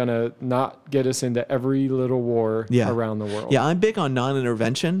whoever is going to not get us into every little war around the world. Yeah, I'm big on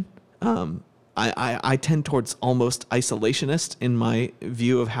non-intervention. I tend towards almost isolationist in my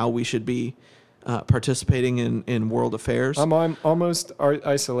view of how we should be participating in world affairs. I'm almost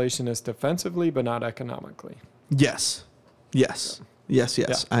isolationist defensively, but not economically. Yes. Yeah.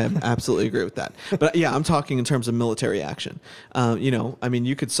 I absolutely agree with that. But yeah, I'm talking in terms of military action.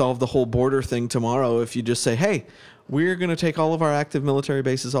 You could solve the whole border thing tomorrow if you just say, hey, we're going to take all of our active military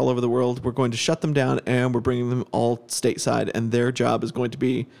bases all over the world. We're going to shut them down and we're bringing them all stateside. And their job is going to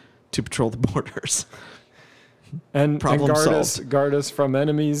be to patrol the borders. And Problem guard us from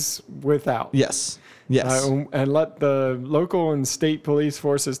enemies without. Yes. And let the local and state police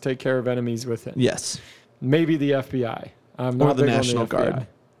forces take care of enemies within. Yes. Maybe the FBI. I'm Or not the big on National FBI. Guard.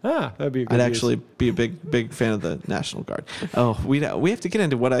 That'd be a good I'd use. actually be a big fan of the National Guard. Oh, we have to get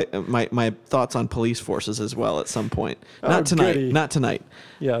into what my thoughts on police forces as well at some point. Not tonight. goody. Not tonight.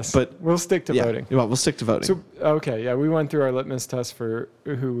 Yes. But we'll stick to yeah. voting. Well, we'll stick to voting. So, okay. Yeah. We went through our litmus test for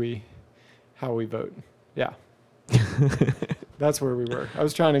how we vote. Yeah. That's where we were. I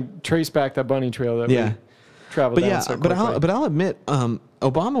was trying to trace back that bunny trail that we traveled but down yeah, so but quickly. I'll admit,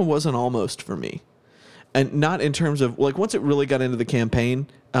 Obama wasn't almost for me, and not in terms of like once it really got into the campaign,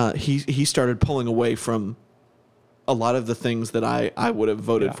 he started pulling away from a lot of the things that I would have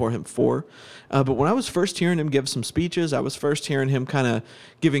voted for him for. But when I was first hearing him give some speeches, I was first hearing him kind of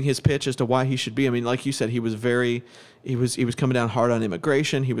giving his pitch as to why he should be. I mean, like you said, he was coming down hard on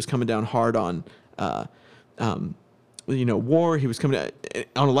immigration. He was coming down hard on war. He was coming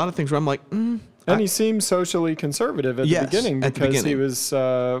on a lot of things where I'm like, and he seemed socially conservative at the beginning at the because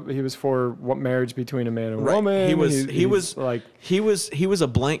beginning. he was for what marriage between a man and a Right. woman. He was a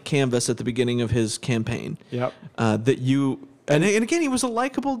blank canvas at the beginning of his campaign. Yep. That you And again, he was a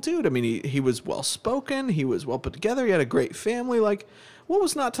likable dude. I mean, he was well spoken. He was well put together. He had a great family. Like, what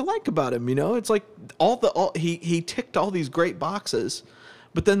was not to like about him? You know, it's like he ticked all these great boxes.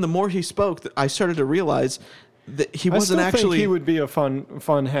 But then the more he spoke, I started to realize that he wasn't I still actually. think he would be a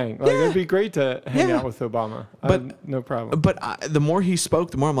fun hang. Like it'd be great to hang out with Obama. But no problem. But the more he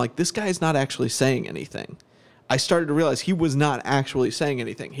spoke, the more I'm like, this guy's not actually saying anything. I started to realize he was not actually saying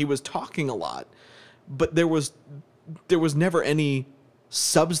anything. He was talking a lot, but there was never any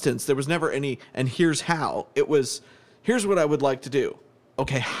substance. There was never any, and here's how. It was, here's what I would like to do.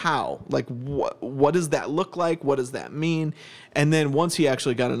 Okay, how? Like, what does that look like? What does that mean? And then once he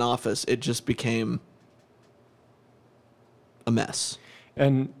actually got in office, it just became a mess.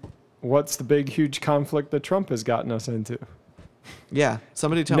 And what's the big, huge conflict that Trump has gotten us into? Yeah,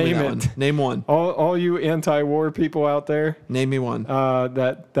 somebody tell me that one. Name one. All you anti-war people out there. Name me one.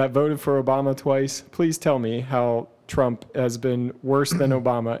 That voted for Obama twice. Please tell me how Trump has been worse than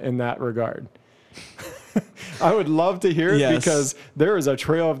Obama in that regard. I would love to hear it because there is a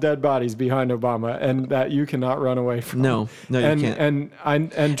trail of dead bodies behind Obama, and that you cannot run away from. No, you can't.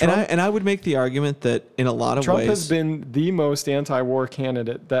 And Trump, I would make the argument that in a lot of Trump ways, has been the most anti-war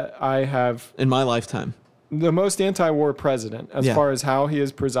candidate that I have in my lifetime. The most anti-war president, as far as how he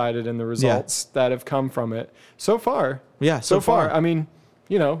has presided and the results that have come from it so far. Yeah, so far. I mean,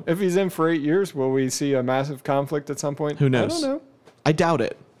 you know, if he's in for 8 years, will we see a massive conflict at some point? Who knows? I don't know. I doubt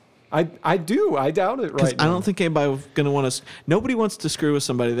it. I doubt it right now. I don't think anybody's going to want to. Nobody wants to screw with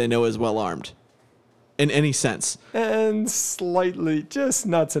somebody they know is well armed, in any sense. And slightly, just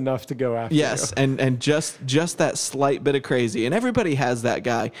nuts enough to go after. Yes, you. and just that slight bit of crazy, and everybody has that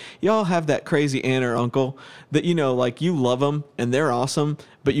guy. Y'all have that crazy aunt or uncle that like you love them and they're awesome,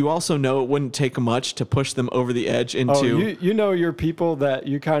 but you also know it wouldn't take much to push them over the edge into. Oh, you know your people that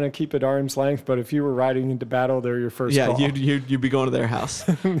you kind of keep at arm's length, but if you were riding into battle, they're your first call. Yeah, you'd be going to their house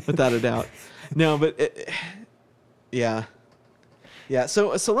without a doubt. No, but yeah. Yeah, so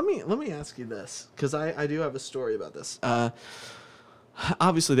let me ask you this, because I do have a story about this.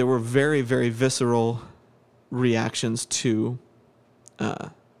 Obviously, there were very, very visceral reactions to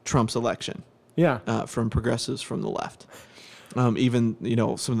Trump's election. Yeah. From progressives from the left, even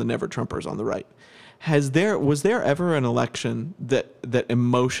some of the never Trumpers on the right. Was there ever an election that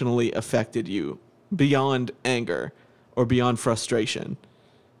emotionally affected you beyond anger or beyond frustration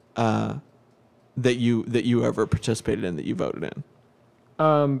that you ever participated in, that you voted in?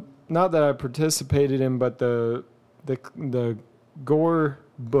 Not that I participated in, but the Gore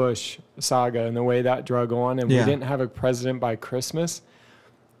Bush saga and the way that drug on, and we didn't have a president by Christmas.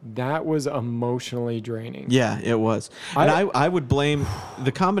 That was emotionally draining. Yeah, it was. And I would blame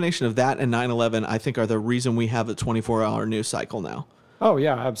the combination of that and 9/11, I think, are the reason we have a 24-hour news cycle now. Oh,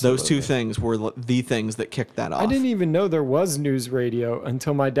 yeah, absolutely. Those two things were the things that kicked that off. I didn't even know there was news radio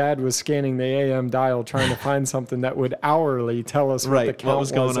until my dad was scanning the AM dial trying to find something that would hourly tell us what the count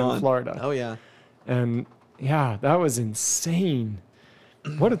was going on in Florida. Oh, yeah. And, yeah, that was insane.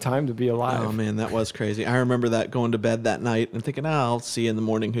 What a time to be alive. Oh, man, that was crazy. I remember that, going to bed that night and thinking, I'll see in the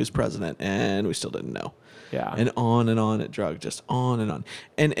morning who's president. And we still didn't know. Yeah. And on it drug, just on and on.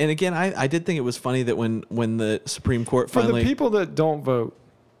 And again, I did think it was funny that when the Supreme Court finally... For the people that don't vote,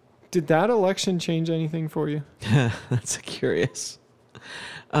 did that election change anything for you? That's curious.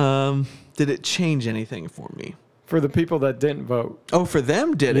 Did it change anything for me? For the people that didn't vote. Oh, for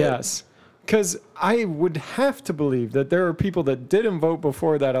them, did it? Yes. Because I would have to believe that there are people that didn't vote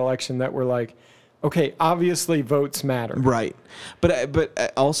before that election that were like, okay, obviously votes matter. Right.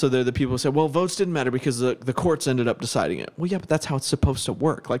 But also there are the people who said, well, votes didn't matter because the courts ended up deciding it. Well, yeah, but that's how it's supposed to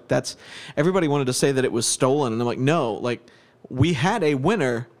work. Like, everybody wanted to say that it was stolen. And I'm like, no, like, we had a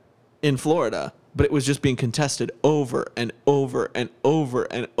winner in Florida, but it was just being contested over and over and over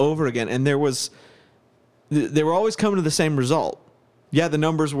and over again. And they were always coming to the same result. Yeah, the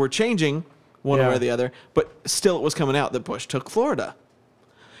numbers were changing one way or the other, but still it was coming out that Bush took Florida.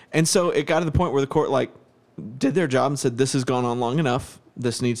 And so it got to the point where the court did their job and said, this has gone on long enough.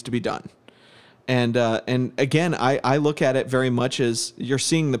 This needs to be done. And again, I look at it very much as you're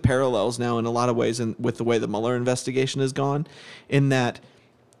seeing the parallels now in a lot of ways with the way the Mueller investigation has gone, in that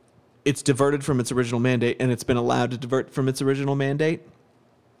it's diverted from its original mandate and it's been allowed to divert from its original mandate.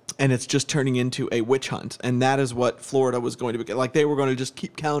 And it's just turning into a witch hunt. And that is what Florida was going to be. Like, they were going to just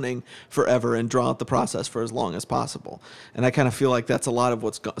keep counting forever and draw out the process for as long as possible. And I kind of feel like that's a lot of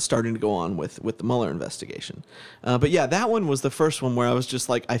what's starting to go on with the Mueller investigation. But yeah, that one was the first one where I was just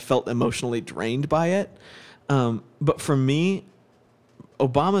like, I felt emotionally drained by it. But for me,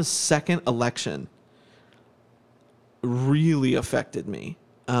 Obama's second election really affected me.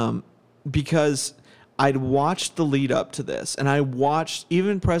 Because I'd watched the lead up to this, and I watched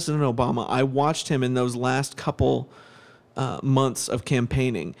even President Obama. I watched him in those last couple months of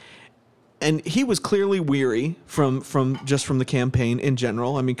campaigning, and he was clearly weary from the campaign in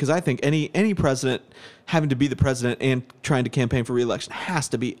general. I mean, because I think any president having to be the president and trying to campaign for re-election has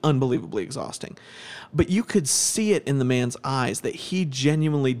to be unbelievably exhausting. But you could see it in the man's eyes that he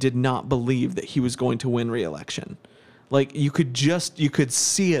genuinely did not believe that he was going to win re-election. Like you could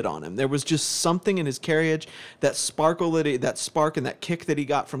see it on him. There was just something in his carriage, that sparkle that spark and that kick that he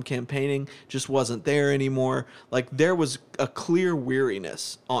got from campaigning just wasn't there anymore. Like there was a clear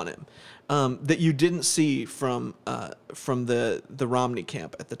weariness on him that you didn't see from the Romney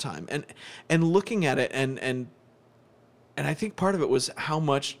camp at the time. And looking at it and I think part of it was how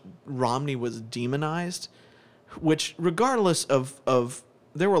much Romney was demonized, which regardless of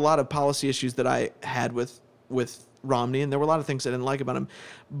there were a lot of policy issues that I had with Romney, and there were a lot of things I didn't like about him,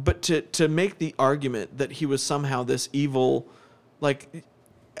 but to make the argument that he was somehow this evil, like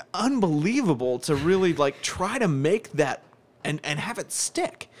unbelievable to really like try to make that and have it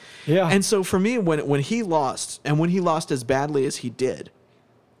stick. Yeah. And so for me, when he lost, and when he lost as badly as he did,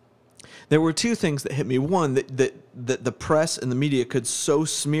 there were two things that hit me. One, that the press and the media could so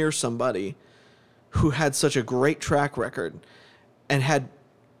smear somebody who had such a great track record and had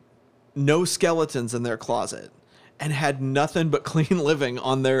no skeletons in their closet and had nothing but clean living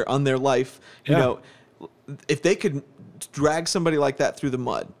on their life. You know, if they could drag somebody like that through the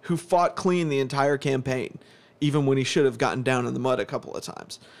mud, who fought clean the entire campaign, even when he should have gotten down in the mud a couple of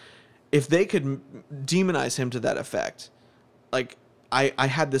times, if they could demonize him to that effect, like I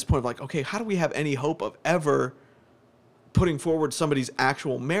had this point of like, okay, how do we have any hope of ever putting forward somebody's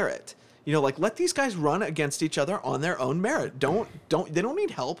actual merit? You know, like let these guys run against each other on their own merit. They don't need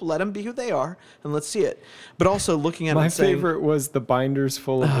help. Let them be who they are, and let's see it. But also looking at my it saying, favorite was the binders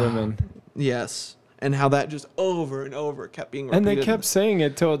full of women. Yes, and how that just over and over kept being repeated. And they kept saying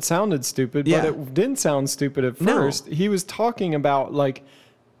it till it sounded stupid, but it didn't sound stupid at first. No. He was talking about like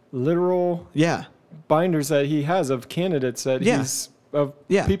literal binders that he has of candidates that he's of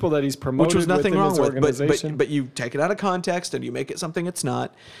people that he's promoted, which was nothing wrong with, but you take it out of context and you make it something it's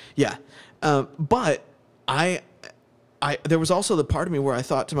not. But I there was also the part of me where I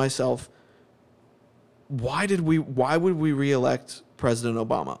thought to myself, why would we reelect President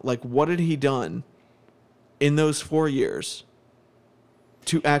Obama? Like, what had he done in those 4 years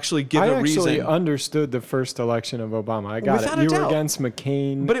to actually give a reason? I actually understood the first election of Obama. I got Without it. You a doubt. were against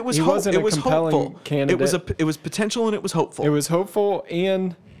McCain. But it was he wasn't it a was compelling hopeful. candidate. It was potential and it was hopeful. It was hopeful,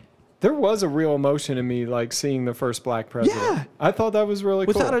 and there was a real emotion in me, like seeing the first black president. Yeah. I thought that was really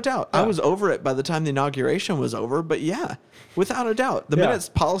cool. Without a doubt. I was over it by the time the inauguration was over, but yeah, without a doubt. The minute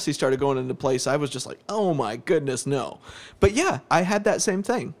policy started going into place, I was just like, oh my goodness, no. But yeah, I had that same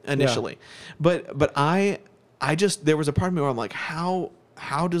thing initially. But I just, there was a part of me where I'm like, how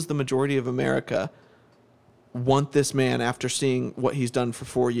does the majority of America want this man after seeing what he's done for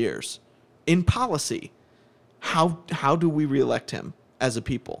 4 years in policy? How do we reelect him as a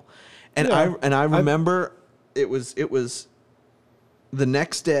people? And I remember it was the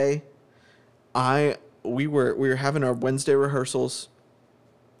next day. We were having our Wednesday rehearsals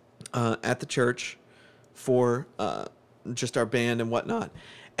at the church for just our band and whatnot.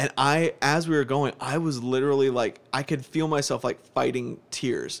 And as we were going, I was literally like, I could feel myself like fighting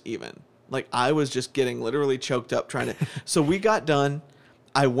tears even. Like I was just getting literally choked up trying to. So we got done.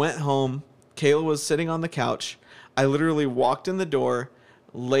 I went home. Kayla was sitting on the couch. I literally walked in the door,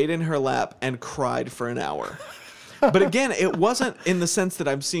 laid in her lap, and cried for an hour. But again, it wasn't in the sense that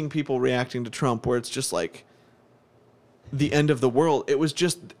I'm seeing people reacting to Trump where it's just like the end of the world. It was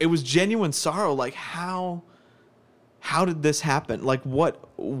genuine sorrow. Like how did this happen? Like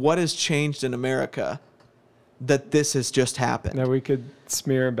what has changed in America that this has just happened? That we could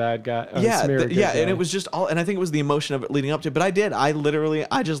smear a bad guy. Guy. And it was just all, and I think it was the emotion of it leading up to it. But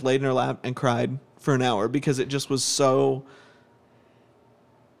I just laid in her lap and cried for an hour because it just was so.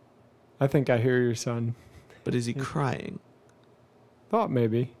 I think I hear your son. But is he crying? Thought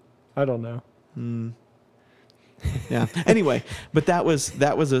maybe. I don't know. Yeah. Anyway, but that was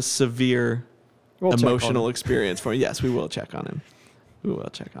a severe emotional experience for him. Yes, we will check on him.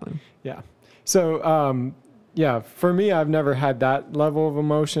 Yeah. So, for me, I've never had that level of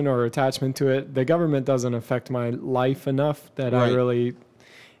emotion or attachment to it. The government doesn't affect my life enough that I really,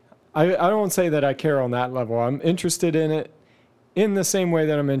 I don't say that I care on that level. I'm interested in it in the same way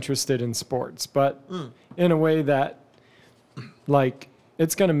that I'm interested in sports, but in a way that, like,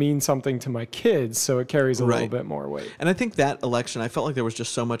 it's going to mean something to my kids, so it carries a little bit more weight. And I think that election, I felt like there was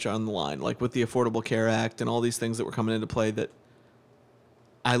just so much on the line, like with the Affordable Care Act and all these things that were coming into play that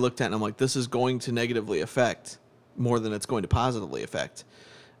I looked at and I'm like, this is going to negatively affect more than it's going to positively affect.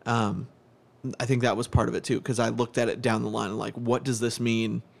 I think that was part of it too, because I looked at it down the line and like, what does this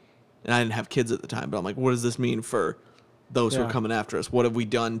mean? And I didn't have kids at the time, but I'm like, what does this mean for those who are coming after us? What have we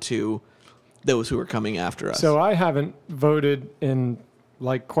done to those who are coming after us? So I haven't voted in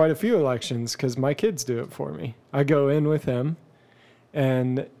like quite a few elections because my kids do it for me. I go in with them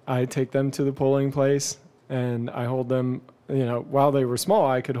and I take them to the polling place and I hold them, while they were small,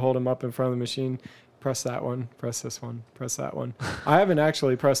 I could hold them up in front of the machine. Press that one, press this one, press that one. I haven't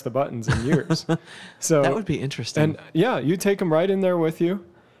actually pressed the buttons in years. So that would be interesting. And yeah, you take them right in there with you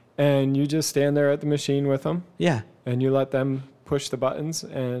and you just stand there at the machine with them. Yeah. And you let them push the buttons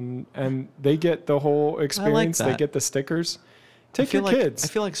and they get the whole experience. I like that. They get the stickers. Take your kids. I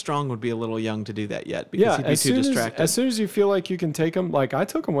feel like Strong would be a little young to do that yet because he'd be too distracted. As soon as you feel like you can take them, like I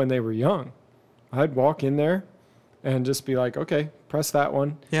took them when they were young. I'd walk in there and just be like, okay, press that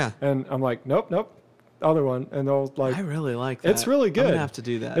one. Yeah. And I'm like, nope. Other one, and they'll like. I really like that. It's really good. I'm gonna have to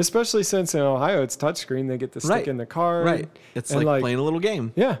do that, especially since in Ohio it's touchscreen. They get to stick in the card. Right. It's like playing a little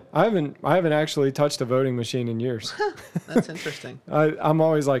game. Yeah, I haven't actually touched a voting machine in years. That's interesting. I'm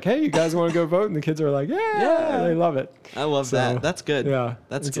always like, hey, you guys want to go vote? And the kids are like, yeah, they love it. I love that. That's good. Yeah,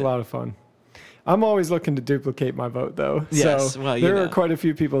 it's a lot of fun. I'm always looking to duplicate my vote, though. Yes, so there are quite a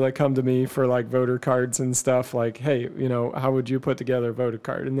few people that come to me for like voter cards and stuff. Like, hey, how would you put together a voter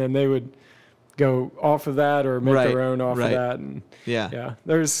card? And then they would go off of that or make their own off of that. And yeah,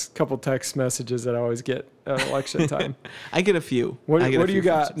 there's a couple text messages that I always get at election time. I get a few. What do you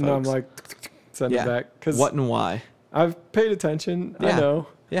got? And I'm like, send it back. What and why? I've paid attention. I know.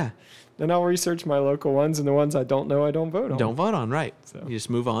 Yeah. Then I'll research my local ones, and the ones I don't know, I don't vote on. Don't vote on, right. So you just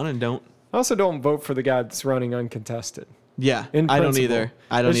move on and don't. I also don't vote for the guy that's running uncontested. Yeah, I don't either.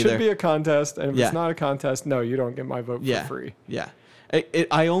 It should be a contest, and if it's not a contest, no, you don't get my vote for free. Yeah.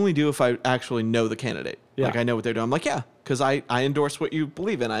 I only do if I actually know the candidate. Yeah. Like I know what they're doing. I'm like, yeah, because I endorse what you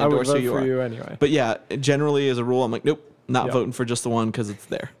believe in. I endorse who you are. I would vote for you anyway. But yeah, generally as a rule, I'm like, nope, not voting for just the one because it's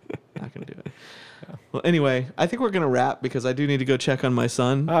there. Not going to do it. Yeah. Well, anyway, I think we're going to wrap because I do need to go check on my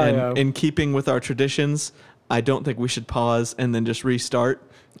son. And in keeping with our traditions, I don't think we should pause and then just restart.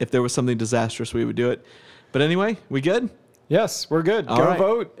 If there was something disastrous, we would do it. But anyway, we good? Yes, we're good. Go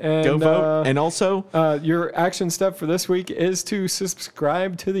vote. And, go vote. And also, your action step for this week is to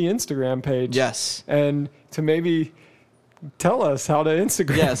subscribe to the Instagram page. Yes. And to maybe tell us how to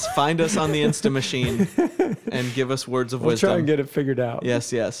Instagram. Yes, find us on the Insta machine and give us words of wisdom. We'll try and get it figured out.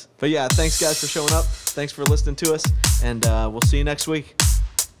 Yes. But yeah, thanks guys for showing up. Thanks for listening to us. And we'll see you next week.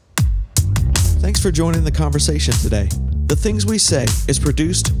 Thanks for joining the conversation today. The Things We Say is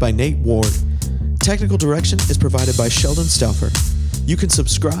produced by Nate Ward. Technical direction is provided by Sheldon Stauffer. You can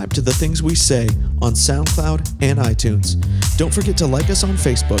subscribe to The Things We Say on SoundCloud and iTunes. Don't forget to like us on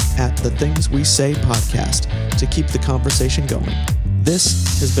Facebook at The Things We Say Podcast to keep the conversation going.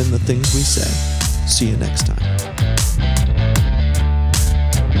 This has been The Things We Say. See you next time.